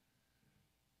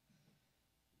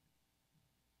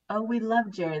 Oh, we love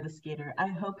Jerry the Skater. I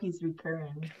hope he's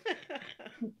recurring.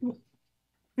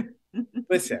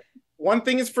 Listen, one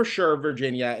thing is for sure,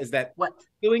 Virginia, is that What?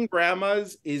 killing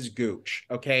grandmas is gooch,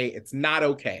 okay? It's not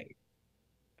okay.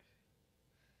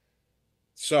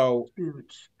 So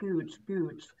Gooch, gooch,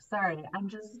 gooch. Sorry, I'm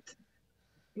just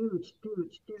gooch,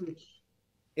 gooch, gooch.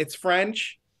 it's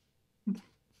French.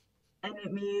 And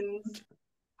it means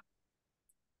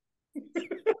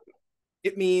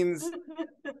It means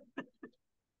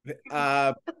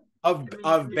of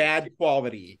bad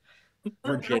quality,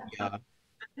 Virginia.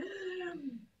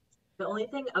 the only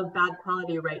thing of bad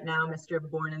quality right now, Mr.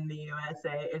 Born in the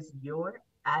USA, is your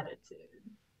attitude.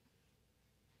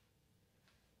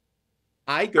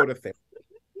 I go to therapy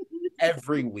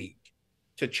every week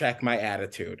to check my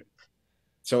attitude.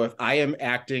 So if I am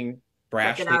acting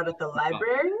Check brashly, it out at the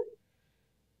library.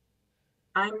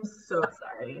 I'm so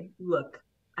sorry. Look,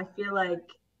 I feel like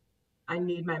I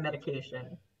need my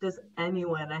medication. Does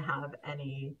anyone have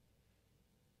any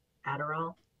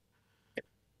Adderall?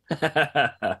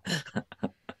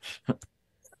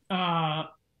 I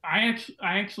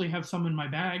actually have some in my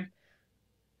bag.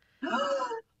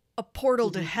 A portal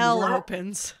to hell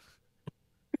opens.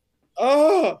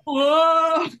 oh,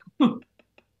 Whoa!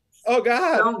 oh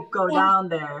God. Don't go down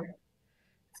there.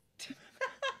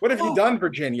 What have you done,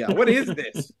 Virginia? What is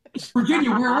this?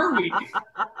 Virginia, where are we?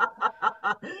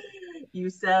 You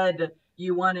said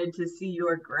you wanted to see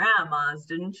your grandmas,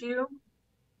 didn't you?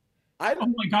 Oh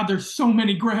my God, there's so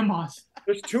many grandmas.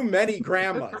 There's too many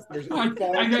grandmas.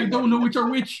 I don't know which are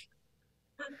which.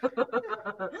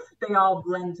 They all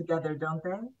blend together, don't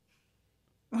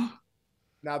they?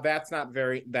 Now that's not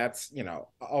very, that's,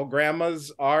 all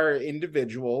grandmas are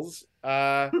individuals.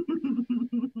 What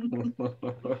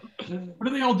are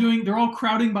they all doing? They're all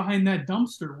crowding behind that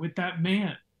dumpster with that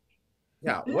man.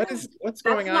 Yeah, what's That's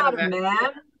going not on? a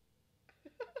man.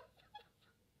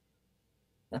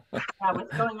 Yeah,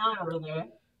 what's going on over there?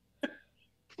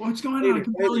 What's going on? I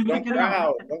can barely make it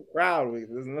out. Don't crowd.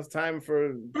 There's enough time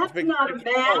for. That's not a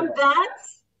man.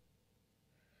 That's.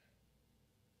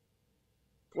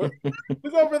 What?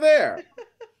 Who's over there?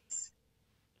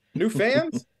 New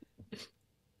fans?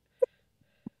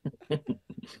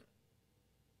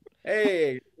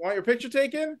 Hey, want your picture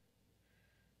taken?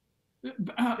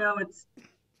 No, it's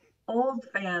old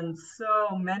fans.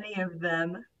 So many of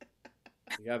them.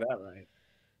 You got that right.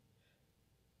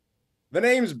 The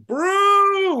name's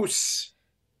Bruce.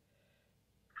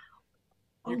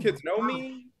 You kids know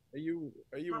me? Are you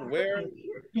aware?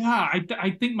 Yeah,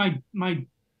 I think my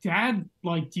dad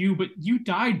liked you, but you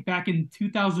died back in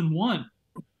 2001.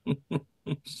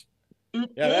 It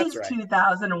Yeah, is that's right.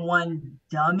 2001,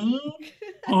 dummy.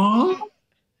 Huh?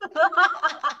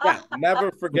 Yeah,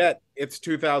 never forget it's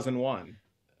 2001.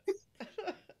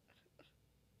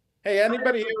 Hey,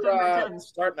 anybody here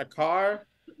starting a car?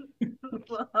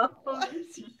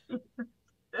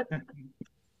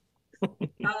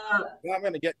 I'm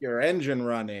gonna get your engine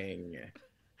running.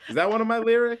 Is that one of my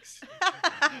lyrics?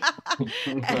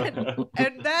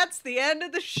 and that's the end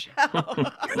of the show.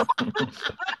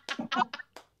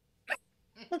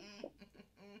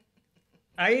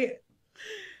 I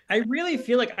really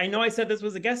feel like, I know I said this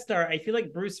was a guest star. I feel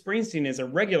like Bruce Springsteen is a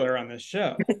regular on this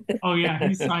show. Oh yeah,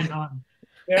 he's signed on.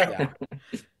 Yeah.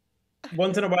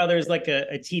 Once in a while, there's like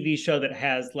a TV show that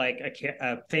has like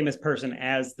a famous person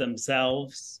as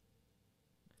themselves.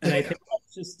 And I think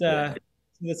that's just,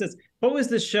 this is, what was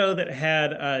the show that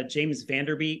had James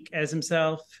Vanderbeek as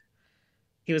himself?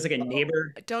 He was like a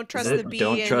neighbor. Don't trust the bee.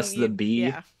 Don't trust the bee.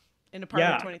 Yeah. In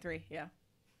Apartment 23. Yeah.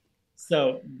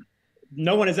 So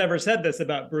no one has ever said this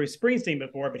about Bruce Springsteen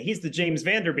before, but he's the James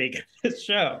Vanderbeek of this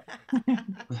show.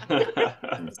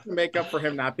 Just to make up for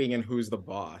him not being in Who's the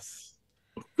Boss.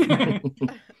 Well,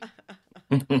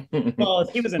 if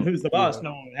he was in Who's the Boss,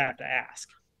 no one would have to ask.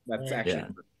 That's actually Yeah.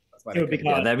 that's what It would be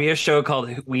called- that'd be a show called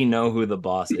We Know Who the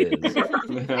Boss Is.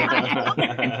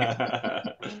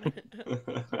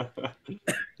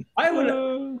 I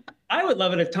would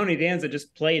love it if Tony Danza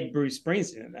just played Bruce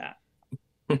Springsteen in that.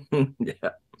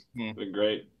 Yeah. Been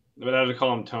great. But I have to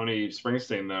call him Tony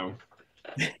Springsteen though.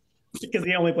 Because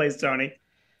he only plays Tony.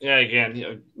 Yeah, again,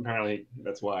 yeah, apparently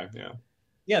that's why. Yeah.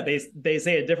 Yeah, they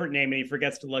say a different name and he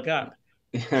forgets to look up.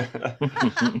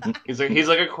 he's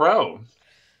like a crow.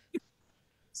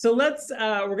 So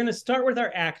we're going to start with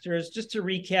our actors just to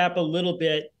recap a little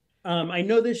bit. I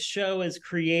know this show is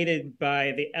created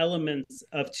by the elements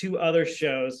of two other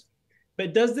shows,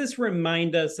 but does this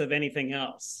remind us of anything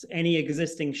else? Any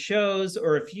existing shows,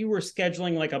 or if you were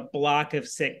scheduling like a block of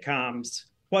sitcoms,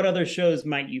 what other shows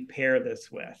might you pair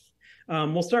this with?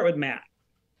 We'll start with Matt.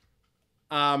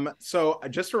 So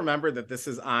just remember that this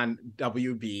is on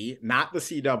WB, not the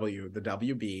CW, the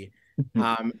WB,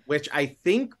 which I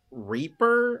think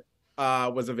Reaper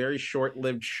was a very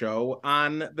short-lived show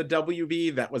on the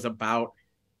WB that was about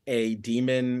a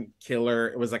demon killer.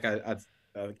 It was like a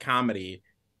comedy,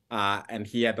 and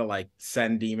he had to like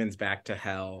send demons back to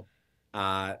hell.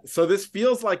 So this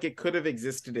feels like it could have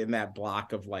existed in that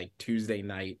block of like Tuesday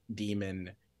night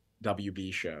demon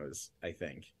WB shows, I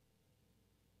think.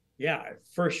 Yeah,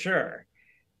 for sure.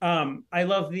 I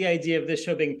love the idea of this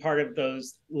show being part of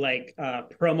those like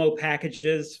promo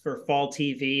packages for fall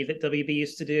TV that WB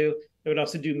used to do. They would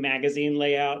also do magazine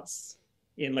layouts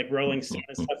in like Rolling Stone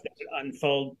and stuff that would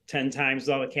unfold 10 times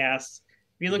with all the casts.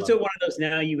 If you looked at one of those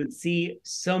now, you would see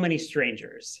so many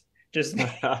strangers, just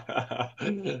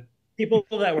people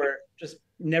that were just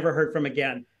never heard from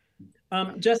again.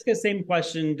 Jessica, same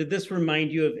question. Did this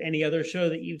remind you of any other show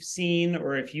that you've seen,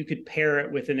 or if you could pair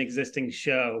it with an existing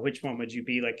show, which one would you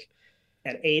be like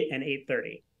at 8 and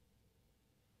 8:30?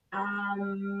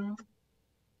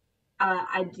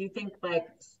 I do think like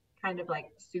kind of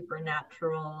like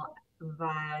Supernatural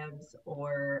vibes,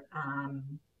 or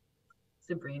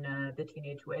Sabrina the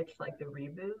Teenage Witch, like the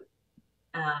reboot.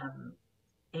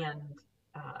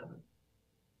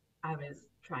 I was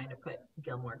trying to put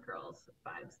Gilmore Girls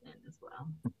vibes in as well.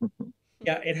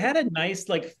 Yeah, it had a nice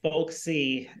like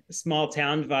folksy small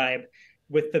town vibe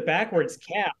with the backwards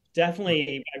cap.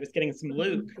 Definitely, I was getting some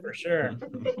Luke for sure.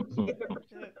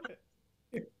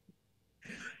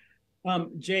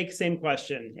 Jake, same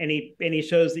question. Any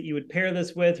shows that you would pair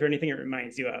this with, or anything it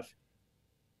reminds you of?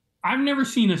 I've never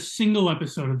seen a single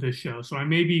episode of this show, so I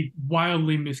may be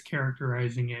wildly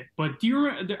mischaracterizing it. But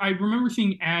I remember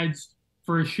seeing ads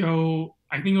for a show,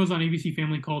 I think it was on ABC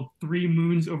Family, called 3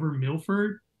 Moons Over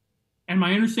Milford. And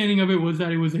my understanding of it was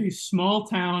that it was a small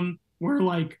town where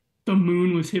like the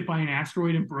moon was hit by an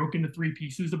asteroid and broke into 3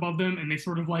 pieces above them. And they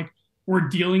sort of like were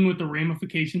dealing with the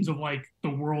ramifications of like the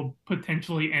world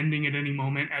potentially ending at any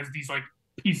moment as these like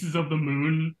pieces of the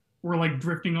moon were like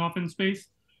drifting off in space.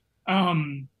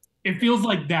 It feels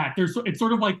like that. It's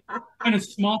sort of like kind of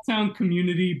small town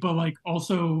community, but like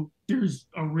also there's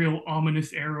a real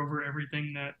ominous air over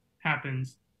everything that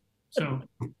happens. So,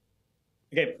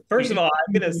 okay, first of all,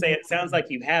 I'm gonna say it sounds like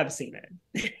you have seen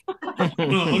it. let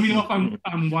me know if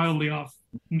I'm wildly off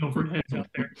Milford heads out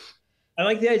there. I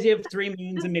like the idea of 3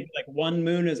 moons, and maybe like one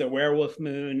moon is a werewolf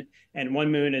moon, and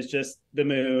one moon is just the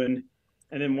moon,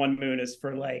 and then one moon is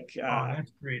for like. Oh,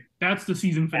 that's great. That's the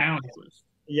season finale twist.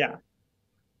 Yeah.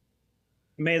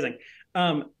 Amazing.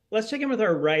 Let's check in with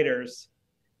our writers.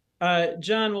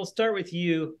 John, we'll start with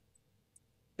you.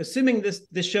 Assuming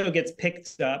this show gets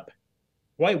picked up,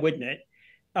 why wouldn't it?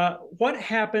 What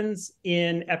happens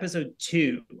in episode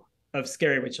 2 of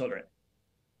Scary with Children?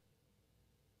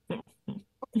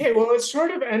 Okay, well, it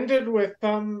sort of ended with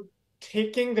them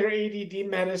taking their ADD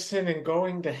medicine and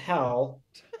going to hell.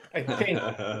 I think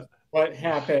what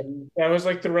happened. That was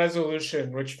like the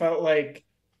resolution, which felt like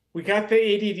we got the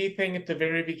ADD thing at the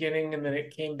very beginning, and then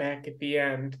it came back at the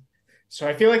end. So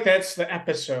I feel like that's the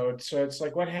episode. So it's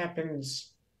like, what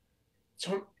happens?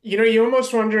 So you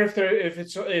almost wonder if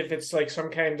it's like some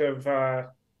kind of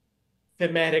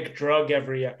thematic drug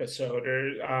every episode,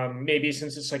 or maybe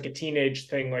since it's like a teenage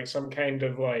thing, like some kind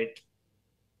of like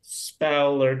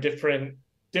spell or different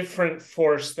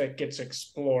force that gets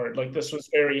explored. Like this was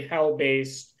very hell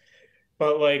based,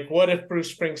 but like what if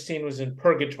Bruce Springsteen was in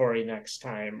purgatory next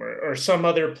time, or some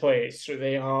other place, or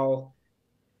they all,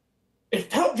 it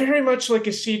felt very much like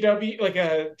a CW, like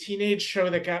a teenage show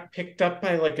that got picked up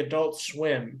by like Adult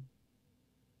Swim.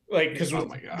 Like, because with Oh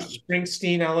my God.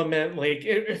 Springsteen element, like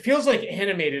it feels like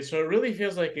animated, so it really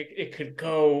feels like it could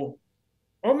go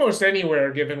almost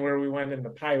anywhere given where we went in the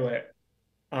pilot.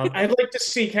 I'd like to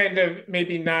see kind of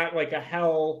maybe not like a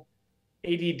hell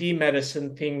ADD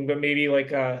medicine thing, but maybe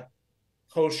like a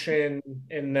potion.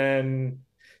 And then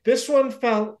this one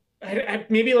felt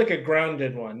maybe like a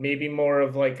grounded one, maybe more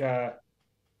of like a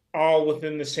all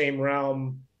within the same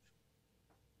realm,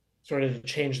 sort of to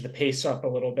change the pace up a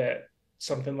little bit,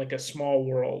 something like a small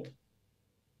world.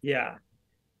 Yeah.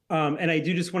 And I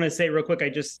do just want to say real quick, I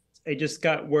just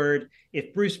got word,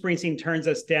 if Bruce Springsteen turns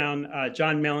us down,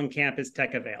 John Mellencamp is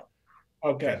tech avail.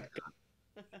 Okay.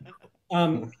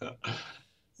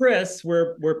 Chris,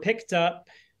 we're picked up.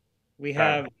 We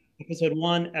have episode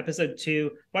 1, episode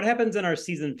 2. What happens in our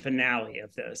season finale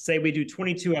of this? Say we do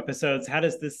 22 episodes. How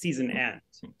does this season end?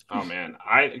 Oh man,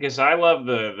 I guess I love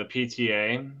the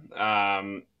PTA.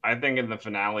 I think in the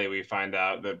finale we find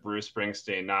out that Bruce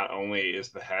Springsteen not only is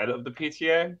the head of the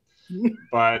PTA,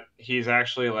 but he's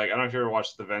actually like, I don't know if you ever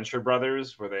watched the Venture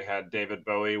Brothers, where they had David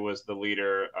Bowie was the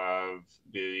leader of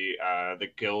the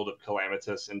Guild of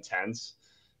Calamitous Intents,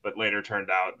 but later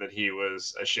turned out that he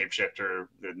was a shapeshifter,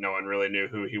 that no one really knew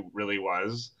who he really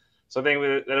was. So I think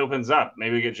that opens up.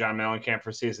 Maybe we get John Mellencamp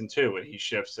for season 2, and he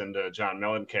shifts into John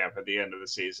Mellencamp at the end of the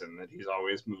season, that he's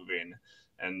always moving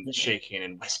and shaking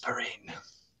and whispering.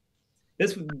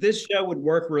 This show would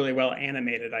work really well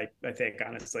animated, I think,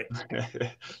 honestly.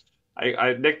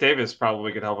 Nick Davis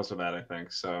probably could help us with that, I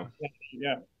think. So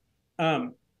yeah.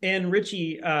 And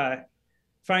Richie,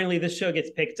 finally this show gets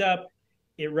picked up.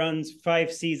 It runs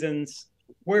 5 seasons.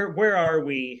 Where are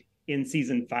we in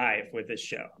season 5 with this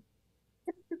show?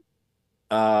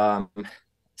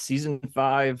 Season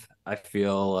 5, I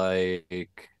feel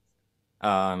like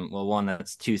well, one,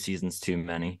 that's 2 seasons too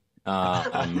many.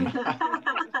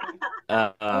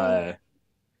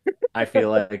 I feel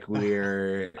like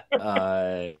we're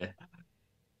I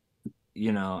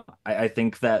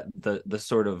think that the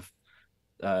sort of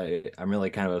I'm really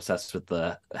kind of obsessed with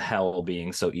the hell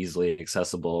being so easily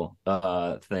accessible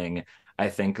thing. I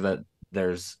think that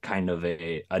there's kind of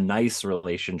a nice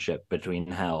relationship between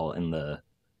hell and the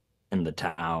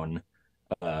town.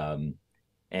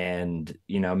 And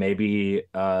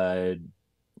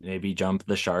maybe jump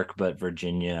the shark, but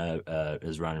Virginia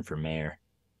is running for mayor.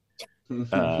 And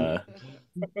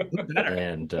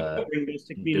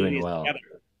doing well.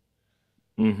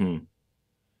 Mm-hmm.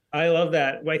 I love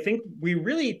that. Well, I think we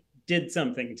really did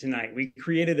something tonight. We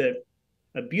created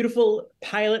a beautiful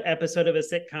pilot episode of a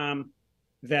sitcom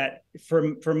that,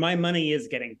 for my money, is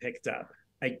getting picked up.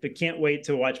 I can't wait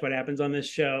to watch what happens on this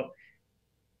show.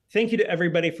 Thank you to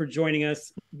everybody for joining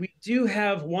us. We do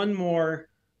have one more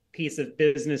piece of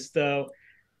business, though.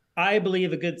 I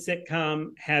believe a good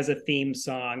sitcom has a theme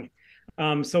song.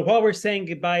 So while we're saying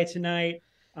goodbye tonight,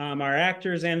 our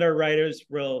actors and our writers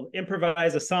will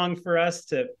improvise a song for us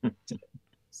to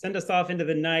send us off into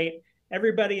the night.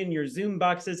 Everybody in your Zoom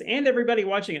boxes and everybody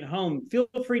watching at home, feel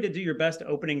free to do your best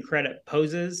opening credit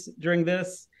poses during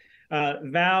this.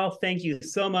 Val, thank you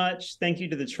so much. Thank you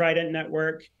to the Trident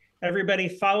Network. Everybody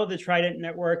follow the Trident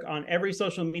Network on every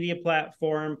social media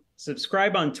platform.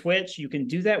 Subscribe on Twitch. You can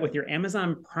do that with your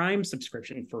Amazon Prime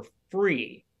subscription for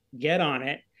free. Get on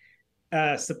it.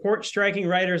 Support striking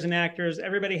writers and actors.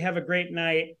 Everybody have a great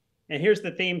night. And here's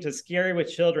the theme to Scary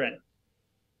with Children.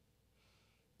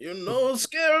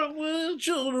 Scared with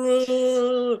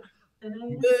children.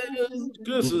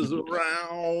 This is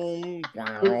around.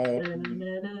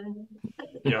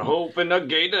 you're hoping to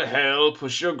get to hell,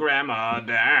 push your grandma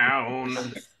down.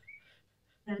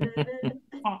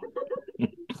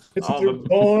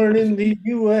 Born in the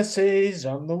USA's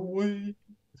on the way.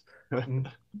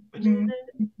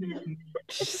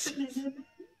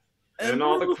 And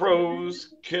all the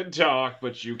crows can talk,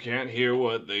 but you can't hear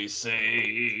what they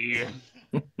say.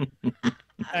 All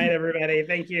right, everybody.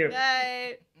 Thank you.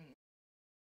 Bye.